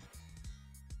 feet.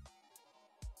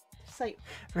 It's like,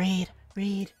 read,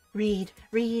 read, read,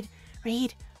 read,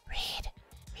 read, read,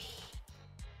 read.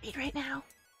 Read right now.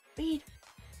 Read.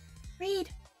 Read.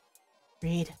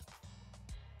 Read.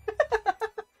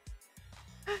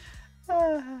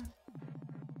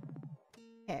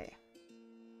 Okay.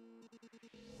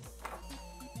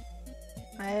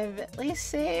 I've at least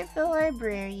saved the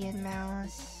librarian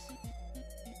mouse.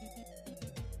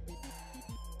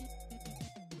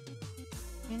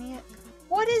 Idiot.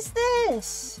 What is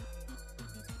this?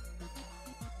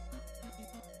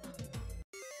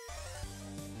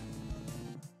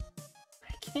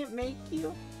 I can't make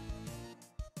you.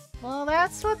 Well,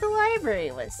 that's what the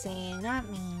library was saying, not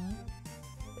me.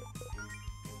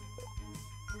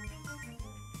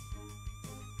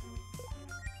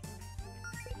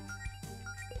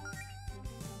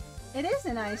 It is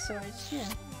an eyesore, too.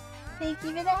 Thank you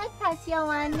for that,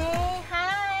 Tatiana.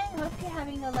 Hi! Hope you're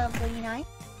having a lovely night.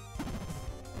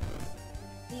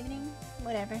 Evening?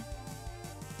 Whatever.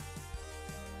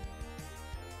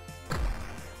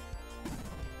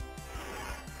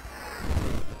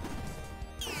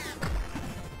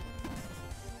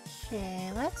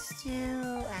 Okay, let's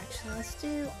do... Actually, let's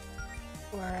do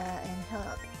Aura and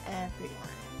help everyone.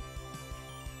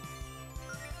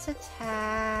 Let's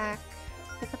attack.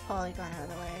 Get the polygon out of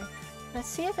the way. Let's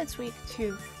see if it's weak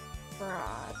to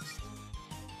frost.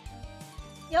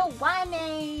 Yo,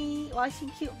 Wane!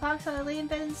 Watching cute fox while I lay in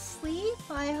bed and sleep?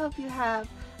 Well, I hope you have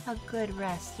a good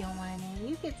rest, yo, Wane.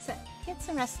 You get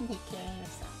some rest and take care of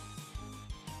yourself.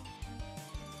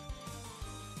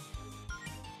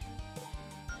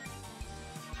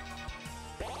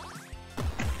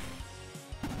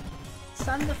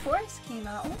 Sun the Forest came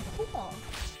out. Oh, cool.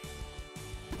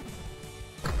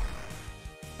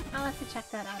 I'll have to check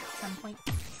that out at some point.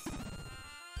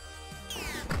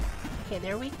 Okay,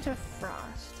 they're weak to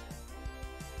frost.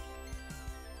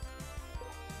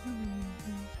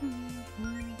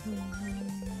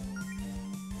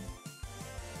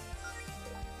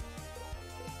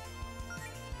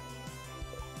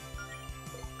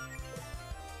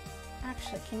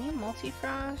 Actually, can you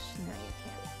multi-frost? No, you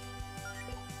can't.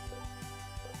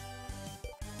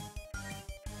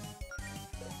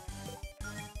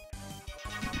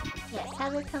 Yes,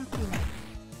 have a comfy night.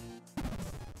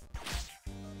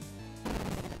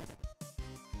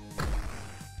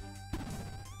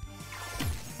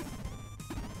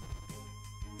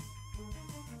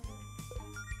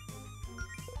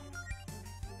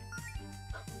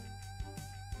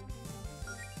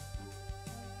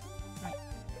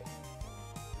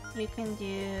 You can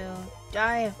do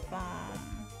dive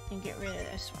bomb and get rid of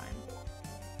this one.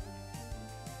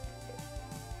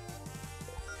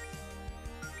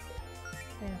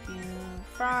 And if you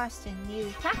frost and you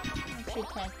attack, it should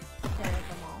take care of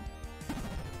them all.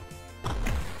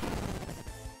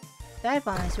 Dive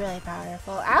bomb is really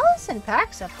powerful. Allison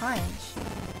packs a punch.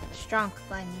 Strong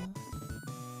bunny.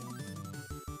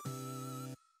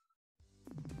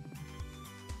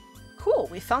 Cool,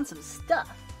 we found some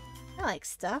stuff. I like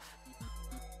stuff.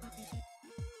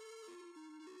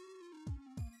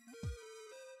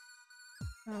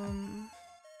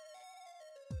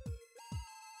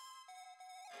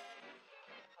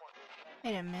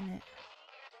 Wait a minute.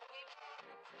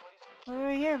 We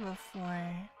were here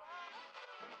before.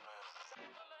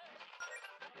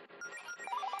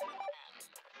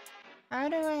 How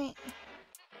do I...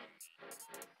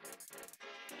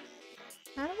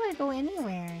 How do I go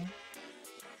anywhere?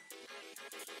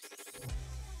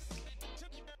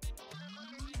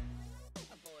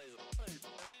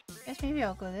 Guess maybe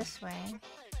I'll go this way.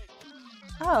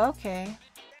 Oh, okay.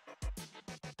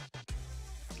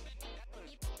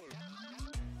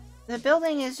 The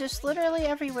building is just literally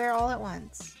everywhere all at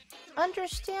once.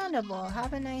 Understandable.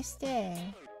 Have a nice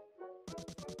day.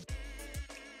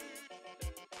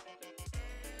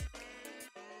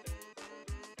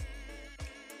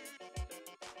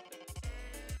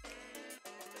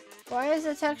 Why is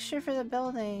the texture for the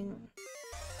building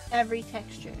every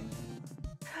texture?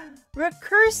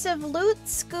 Recursive loot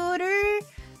scooter?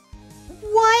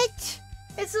 What?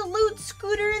 It's a loot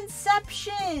scooter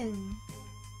inception!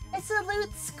 It's a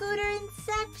loot scooter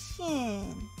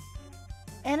inception!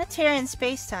 And a tear in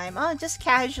space-time. Oh, just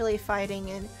casually fighting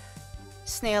and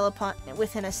snail upon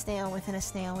within a snail, within a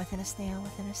snail, within a snail,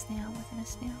 within a snail, within a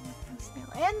snail, within a snail.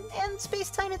 And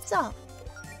space-time itself.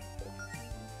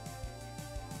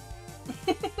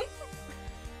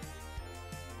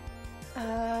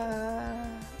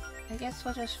 I guess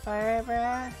we'll just fire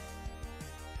breath.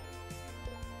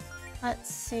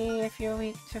 Let's see if you're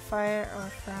weak to fire or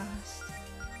frost.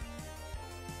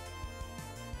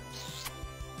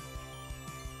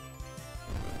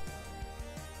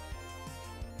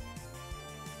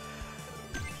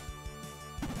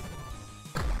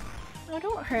 Oh,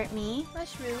 don't hurt me.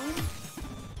 That's rude.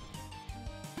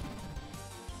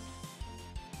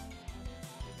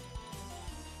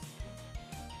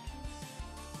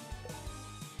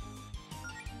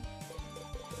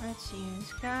 Let's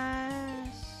use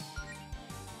gas.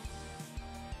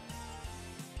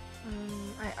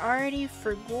 I already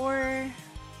forgot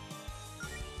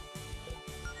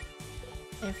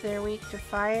if they're weak to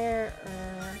fire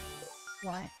or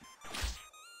what.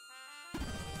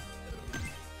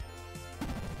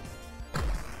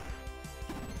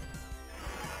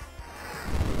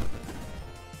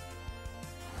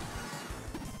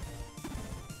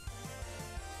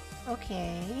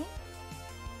 Okay.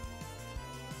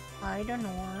 I don't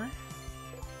know.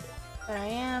 But I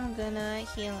am gonna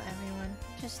heal everyone.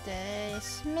 Just a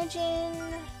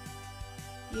smidgen.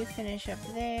 You finish up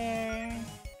there.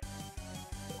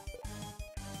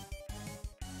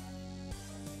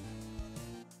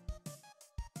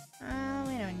 Oh,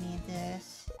 we don't need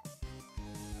this.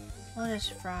 We'll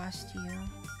just frost you.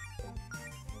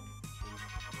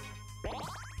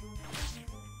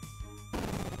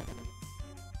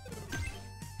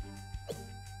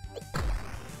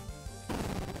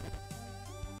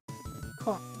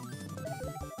 Cool.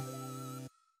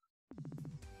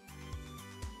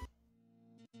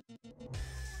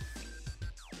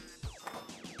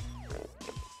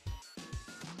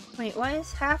 Wait, why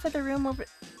is half of the room over?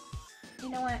 You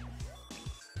know what?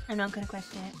 I'm not gonna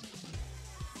question it.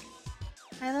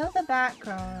 I love the back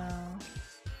girl though.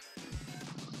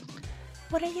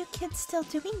 What are you kids still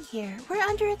doing here? We're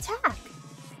under attack!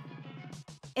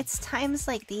 It's times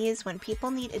like these when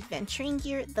people need adventuring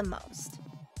gear the most.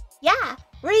 Yeah,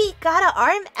 we gotta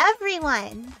arm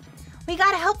everyone! We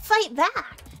gotta help fight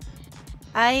back!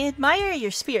 I admire your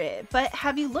spirit, but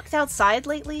have you looked outside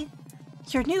lately?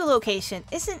 Your new location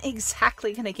isn't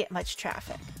exactly gonna get much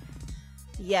traffic.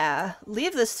 Yeah,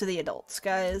 leave this to the adults,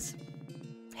 guys.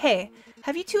 Hey,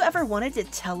 have you two ever wanted to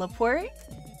teleport?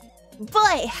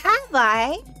 Boy, have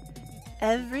I!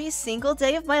 Every single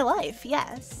day of my life,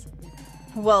 yes.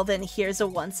 Well then, here's a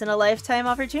once-in-a-lifetime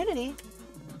opportunity.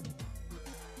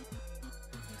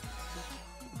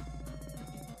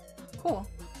 Cool.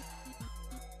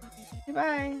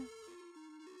 Goodbye.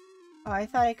 Oh, I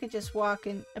thought I could just walk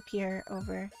and appear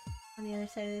over on the other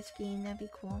side of the screen. That'd be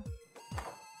cool.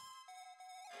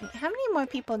 Wait, how many more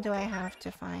people do I have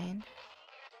to find?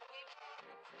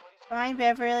 Find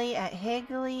Beverly at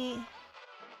Higgledy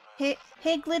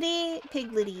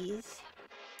Piggledy's.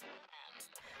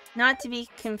 Not to be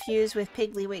confused with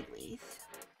Piggly Wiggly's.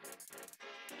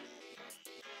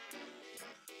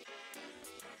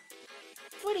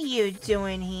 What are you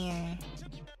doing here?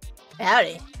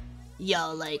 Howdy.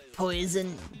 Y'all like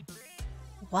poison?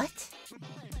 What?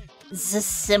 It's a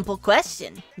simple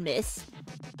question, miss.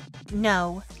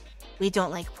 No, we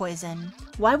don't like poison.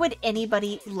 Why would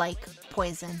anybody like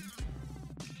poison?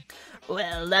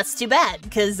 Well, that's too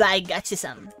bad, cause I got you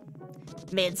some.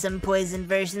 Made some poison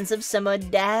versions of some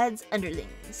of Dad's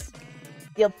underlings.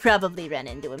 You'll probably run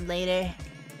into him later.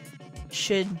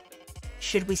 Should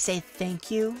we say thank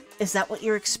you? Is that what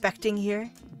you're expecting here?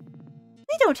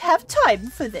 We don't have time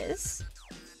for this.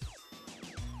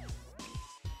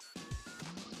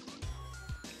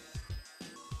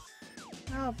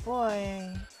 Oh boy.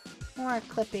 More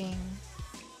clipping.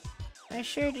 I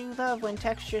sure do love when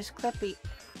textures clip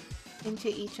into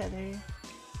each other.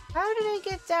 How did I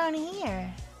get down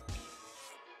here?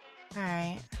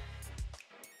 Alright.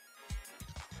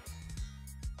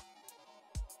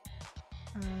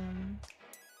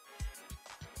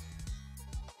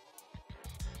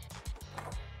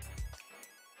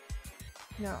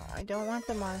 No, I don't want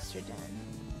the monster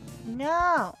den.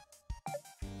 No!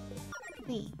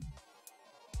 Please.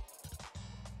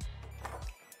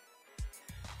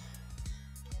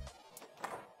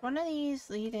 One of these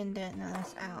lead into, no,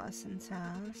 that's Allison's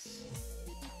house.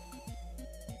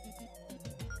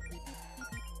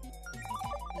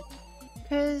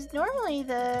 Because normally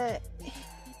the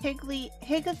Higgly,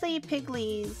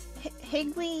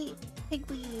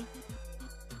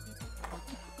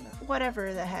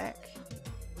 whatever the heck,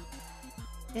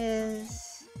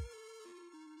 is,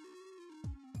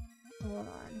 hold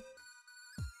on.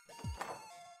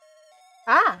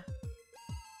 Ah!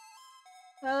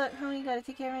 Well, look, homie, gotta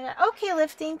take care of that. Okay,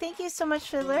 Lifting, thank you so much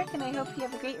for the lurk, and I hope you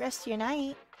have a great rest of your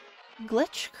night.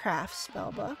 Glitchcraft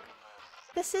spellbook.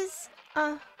 This is,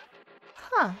 huh.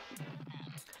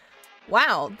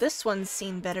 Wow, this one's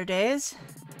seen better days.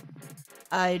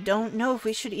 I don't know if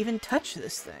we should even touch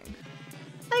this thing.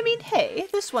 I mean, hey,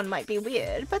 this one might be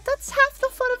weird, but that's half the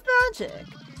fun of magic.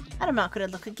 And I'm not gonna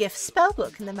look a gift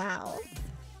spellbook in the mouth.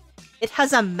 It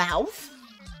has a mouth?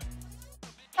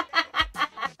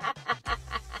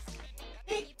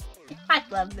 I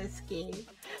love this game.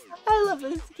 I love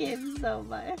this game so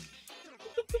much.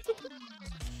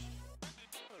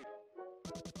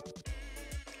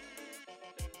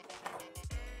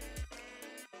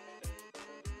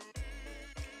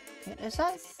 Okay, does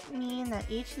that mean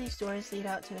that each of these doors lead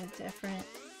out to a different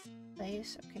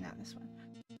place? Okay, not this one.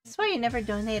 That's why you never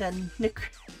donate a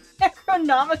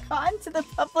Necronomicon to the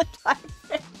public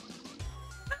library.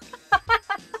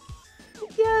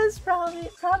 Yeah, it's probably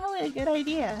a good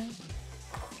idea.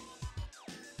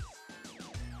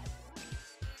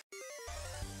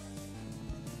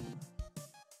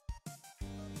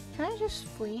 Can I just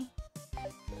flee?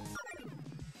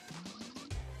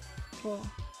 Cool.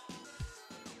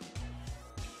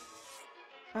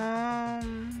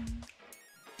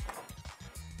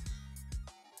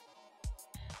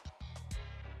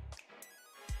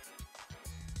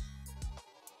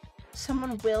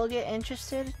 Someone will get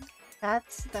interested.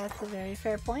 That's a very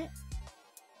fair point.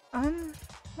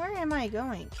 Where am I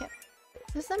going?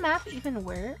 Does the map even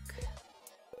work?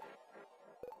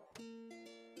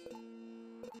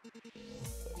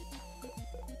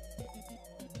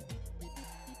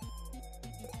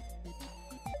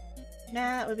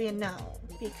 Nah, it would be a no,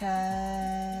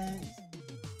 because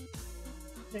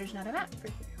there's not a map for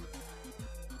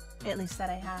here. At least that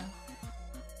I have.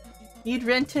 You'd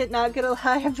rent it, not gonna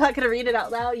lie, I'm not gonna read it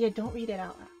out loud. Yeah, don't read it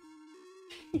out loud.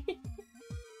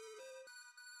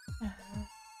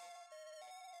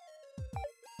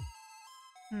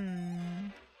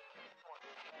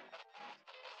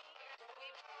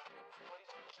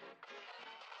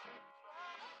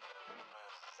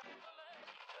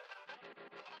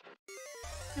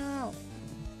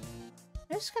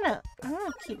 No. I'm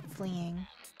gonna keep fleeing.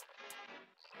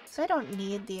 Cause I don't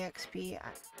need the XP.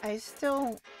 I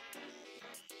still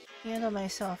handle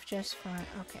myself just fine.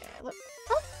 Okay, look.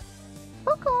 Oh,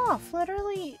 fuck off!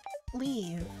 Literally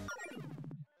leave.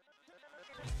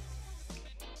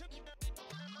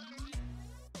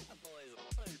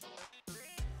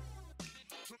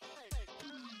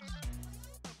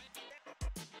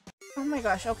 Oh my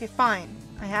gosh, okay, fine.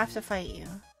 I have to fight you.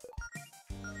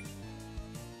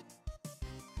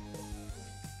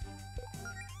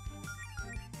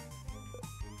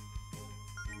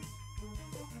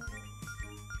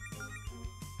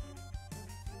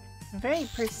 A very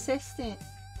persistent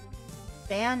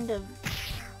band of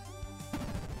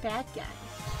bad guys.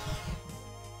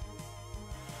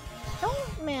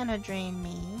 Don't mana drain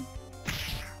me.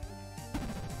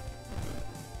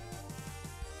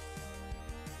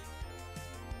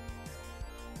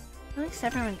 At least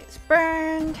everyone gets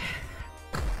burned.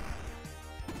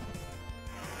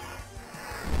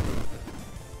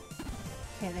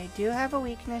 Okay, they do have a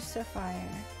weakness to fire.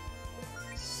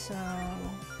 So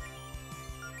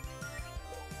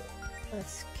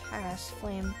let's cast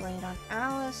Flame Blade on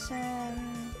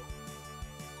Allison.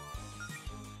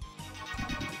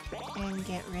 And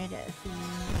get rid of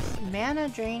these mana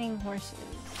draining horses.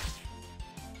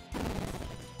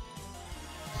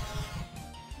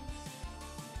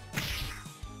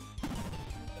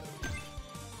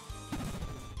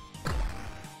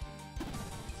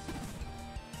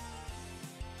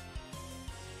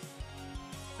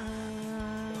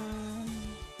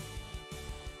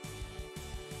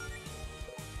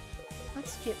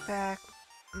 get back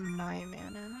my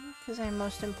mana, because I'm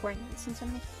most important since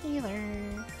I'm the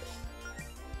healer.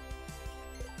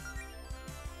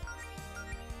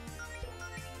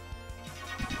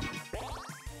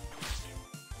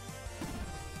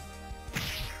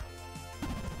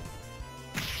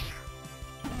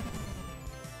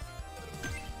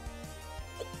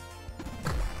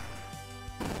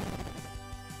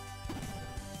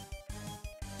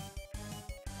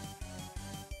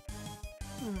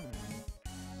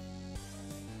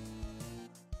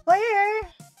 Where?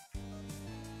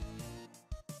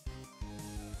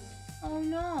 Oh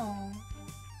no.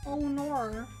 Oh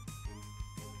no.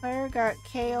 Claire got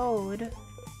KO'd.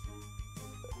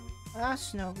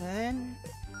 That's no good.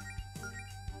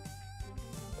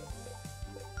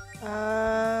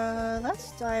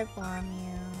 Let's dive bomb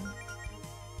you.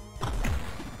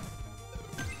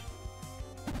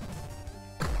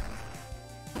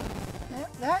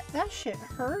 That shit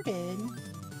hurted.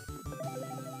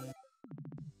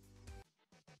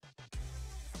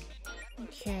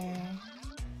 Okay.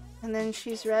 And then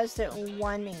she's rezzed at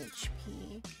 1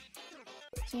 HP.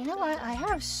 So you know what? I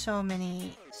have so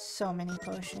many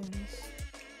potions.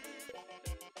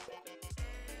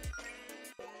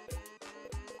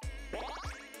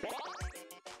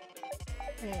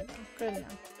 There you go. Good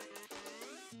enough.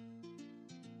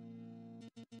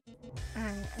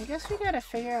 Alright, I guess we gotta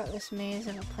figure out this maze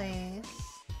of a place.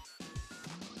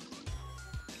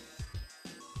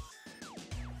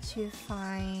 To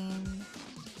find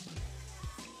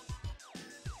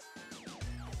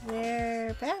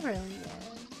where Beverly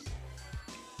is.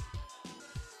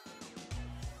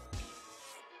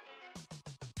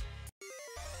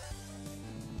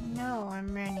 No,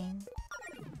 I'm running.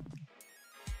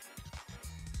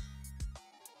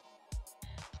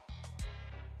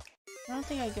 I don't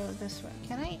think I go this way.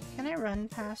 Can I run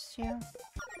past you?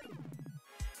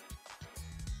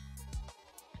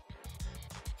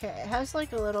 Okay, it has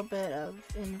like a little bit of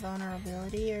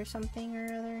invulnerability or something or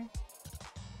other.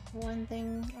 One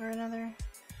thing or another.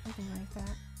 Something like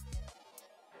that.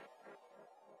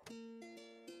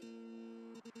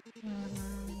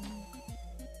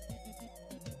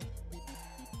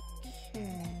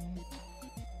 Okay.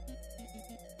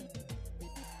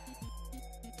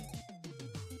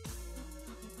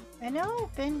 I know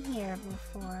I've been here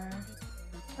before,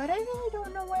 but I really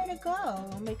don't know where to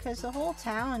go because the whole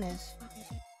town is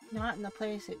not in the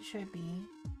place it should be.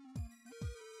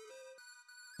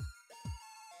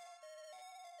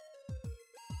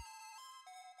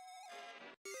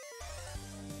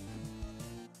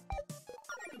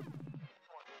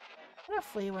 I'm gonna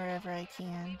flee wherever I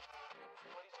can.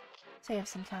 Save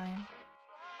some time.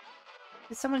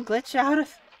 Did someone glitch out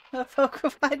of a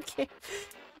Pokemon game?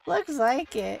 Looks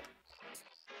like it.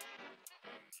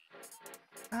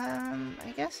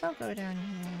 I guess I'll go down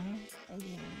here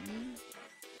again.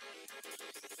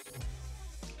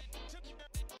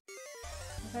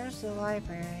 There's the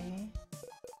library.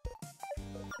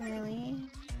 Really?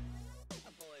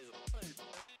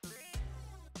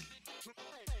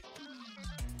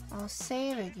 I'll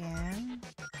save again.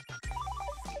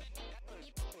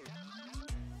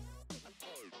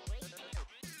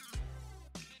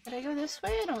 Did I go this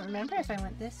way? I don't remember if I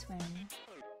went this way.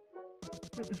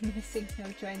 Missing no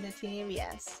join the team?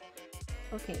 Yes.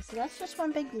 Okay, so that's just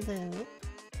one big loop.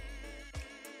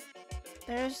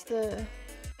 There's the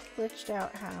glitched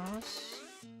out house.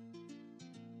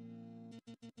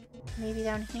 Maybe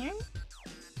down here?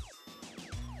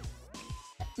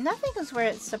 Nothing is where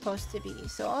it's supposed to be,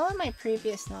 so all of my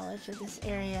previous knowledge of this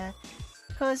area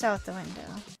goes out the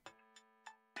window.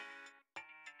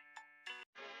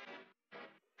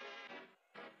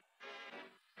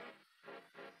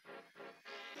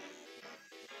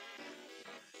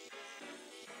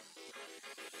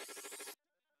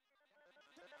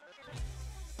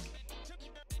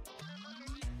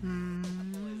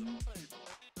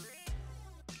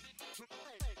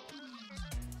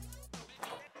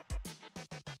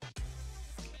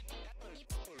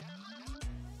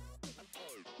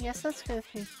 Yes, let's go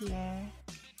through here.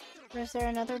 Was there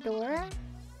another door?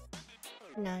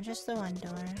 No, just the one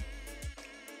door.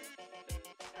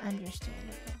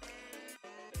 Understandable.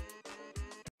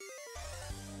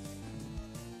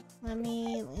 Let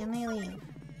me leave.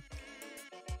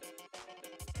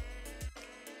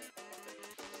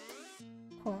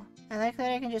 Cool. I like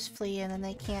that I can just flee and then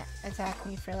they can't attack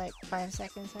me for like 5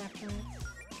 seconds afterwards.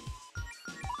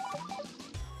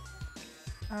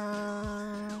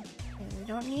 Okay, we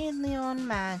don't need Leon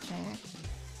magic.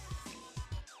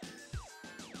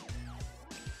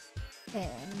 Okay,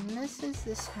 and this is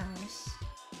this house.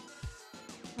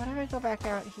 Why don't I go back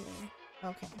out here?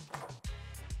 Okay.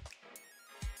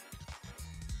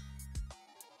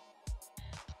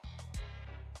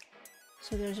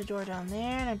 So there's a door down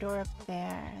there and a door up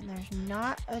there. And there's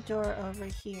not a door over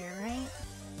here, right?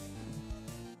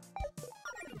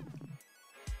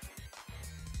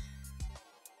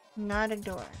 Not a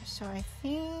door. So I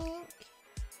think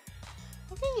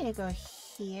I need to go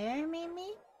here,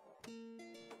 maybe?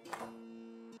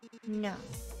 No.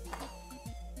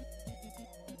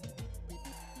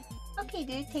 Okay,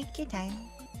 dude, take your time.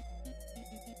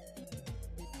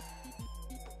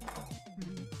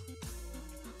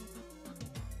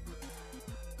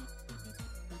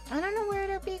 I don't know where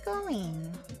to be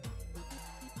going.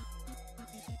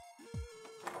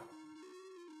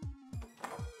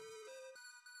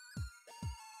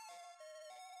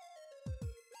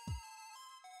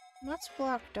 What's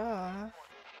blocked off?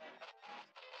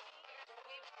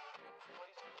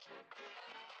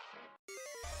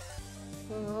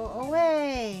 Go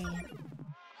away!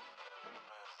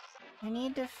 I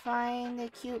need to find the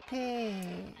cute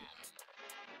pig.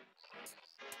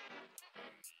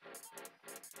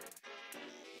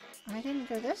 I didn't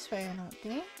go this way, I don't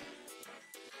think.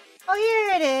 Oh,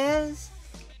 here it is!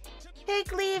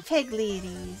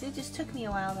 Pigleaties. It just took me a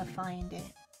while to find it.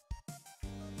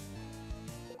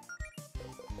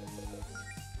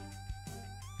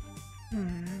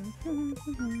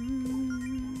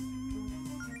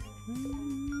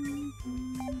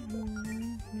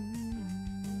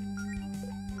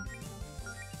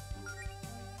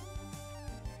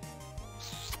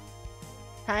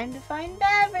 Time to find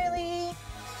Beverly!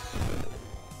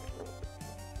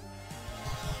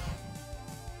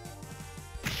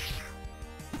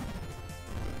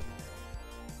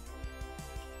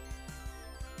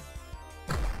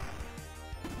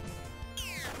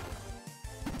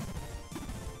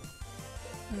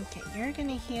 Okay, you're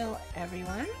gonna heal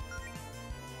everyone.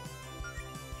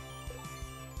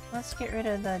 Let's get rid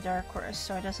of the Dark Horse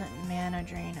so it doesn't mana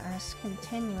drain us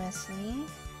continuously.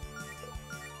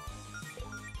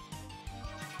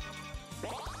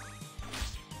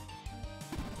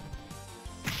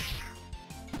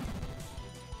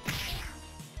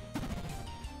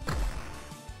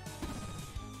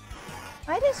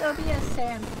 Why does OBS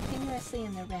say I'm continuously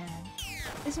in the red?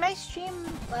 Is my stream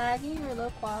lagging or low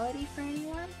quality for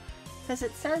anyone? Because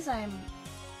it says I'm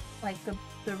like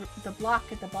the block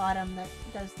at the bottom that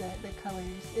does the colors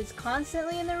is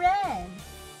constantly in the red.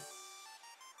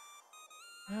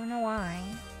 I don't know why.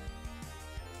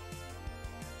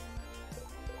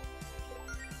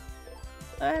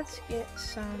 Let's get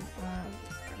some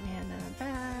mana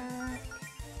back.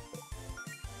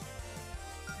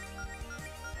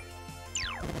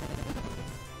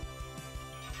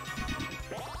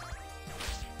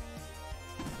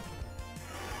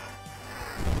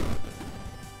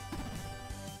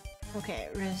 Okay,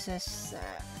 it resists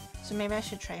that. So maybe I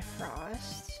should try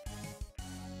Frost.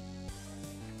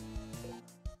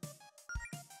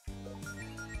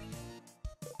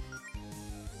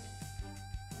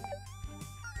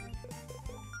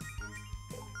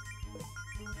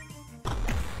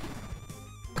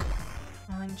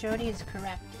 Oh, and Jody is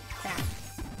correct. Crap.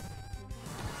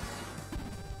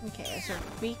 Okay, there's a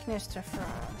weakness to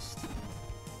Frost.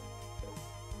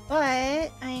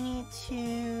 But I need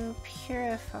to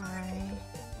purify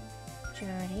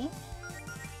Jody.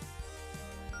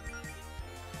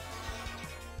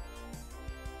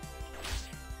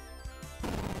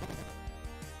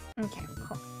 Okay,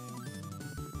 cool.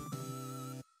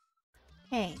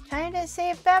 Hey, time to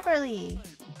save Beverly!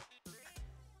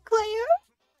 Claire?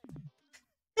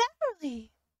 Beverly!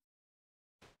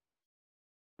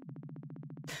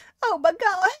 Oh my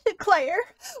god, Claire!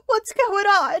 What's going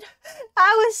on?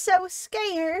 I was so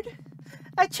scared.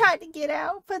 I tried to get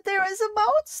out, but there was a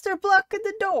monster blocking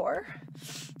the door.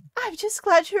 I'm just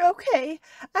glad you're okay.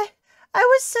 I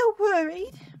was so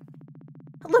worried.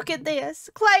 Look at this.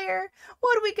 Claire,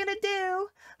 what are we gonna do?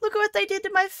 Look at what they did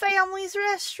to my family's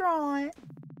restaurant.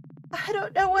 I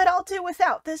don't know what I'll do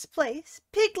without this place.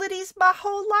 Pigletty's my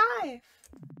whole life.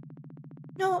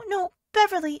 No,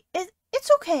 Beverly,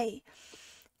 it's okay.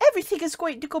 Everything is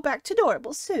going to go back to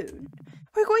normal soon.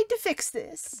 We're going to fix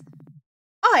this.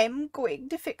 I'm going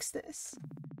to fix this.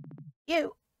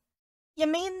 You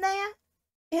mean that?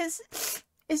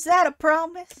 Is that a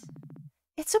promise?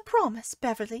 It's a promise,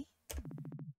 Beverly.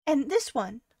 And this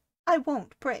one, I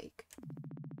won't break.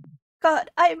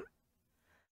 God, I'm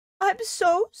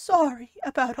so sorry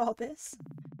about all this.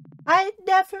 I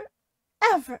never,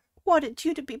 ever wanted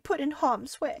you to be put in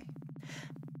harm's way.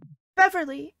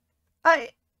 Beverly,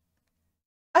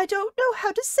 I don't know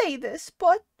how to say this,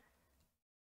 but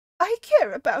I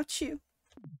care about you.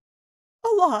 A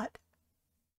lot.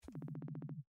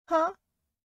 Huh?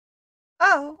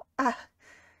 Oh,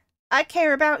 I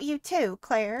care about you too,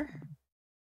 Claire.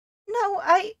 No,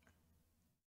 I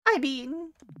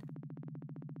mean...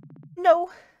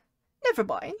 No, never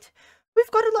mind.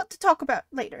 We've got a lot to talk about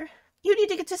later. You need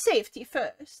to get to safety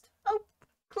first. Oh,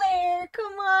 Claire,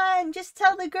 come on. Just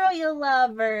tell the girl you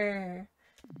love her.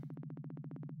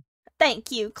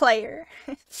 Thank you, Claire.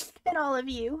 And all of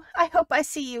you. I hope I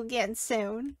see you again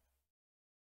soon.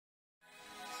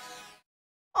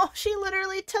 Oh, she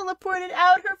literally teleported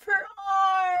out of her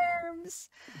arms.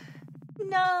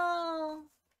 No.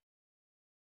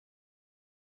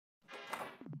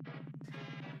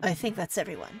 I think that's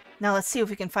everyone. Now let's see if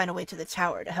we can find a way to the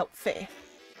tower to help Faye.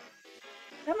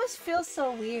 That must feel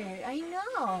so weird. I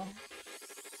know.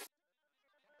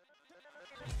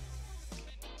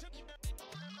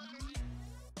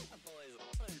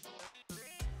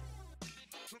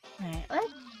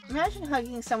 Alright, imagine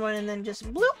hugging someone and then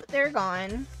just bloop, they're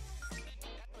gone.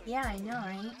 Yeah, I know,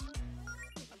 right?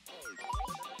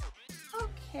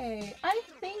 Okay, I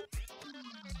think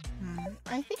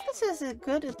this is as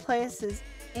good a place as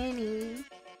any.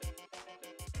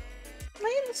 Am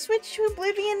I gonna switch to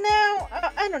Oblivion now?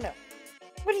 I don't know.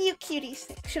 What do you cuties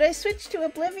think? Should I switch to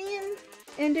Oblivion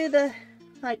and do the,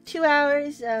 2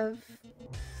 hours of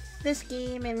this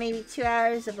game and maybe 2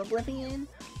 hours of Oblivion?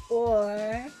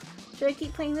 Or should I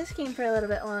keep playing this game for a little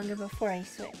bit longer before I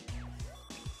switch?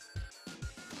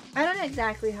 I don't know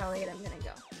exactly how late I'm gonna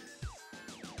go.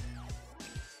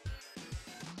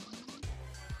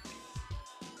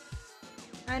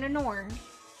 I don't know.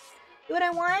 What I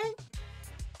want?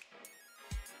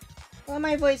 Well,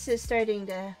 my voice is starting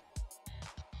to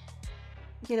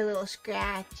get a little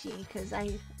scratchy because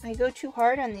I go too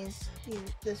hard on this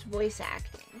voice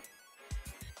acting.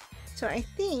 So I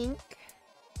think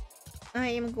I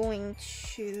am going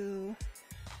to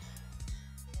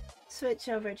switch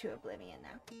over to Oblivion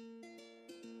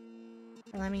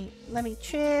now. Let me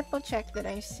triple check that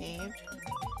I saved.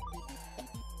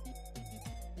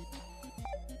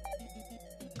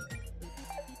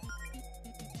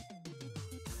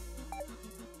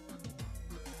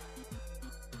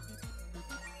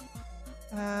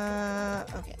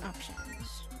 Okay,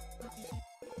 options.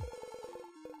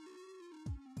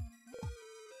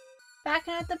 back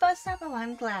at the bus stop? Oh,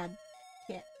 I'm glad.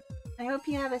 Kit. I hope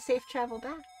you have a safe travel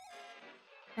back.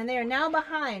 And they are now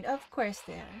behind. Of course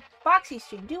they are. Foxy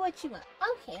stream, do what you want.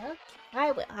 Okay.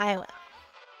 I will. I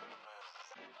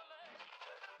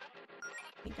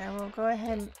think I will go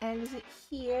ahead and exit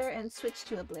here and switch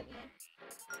to Oblivion.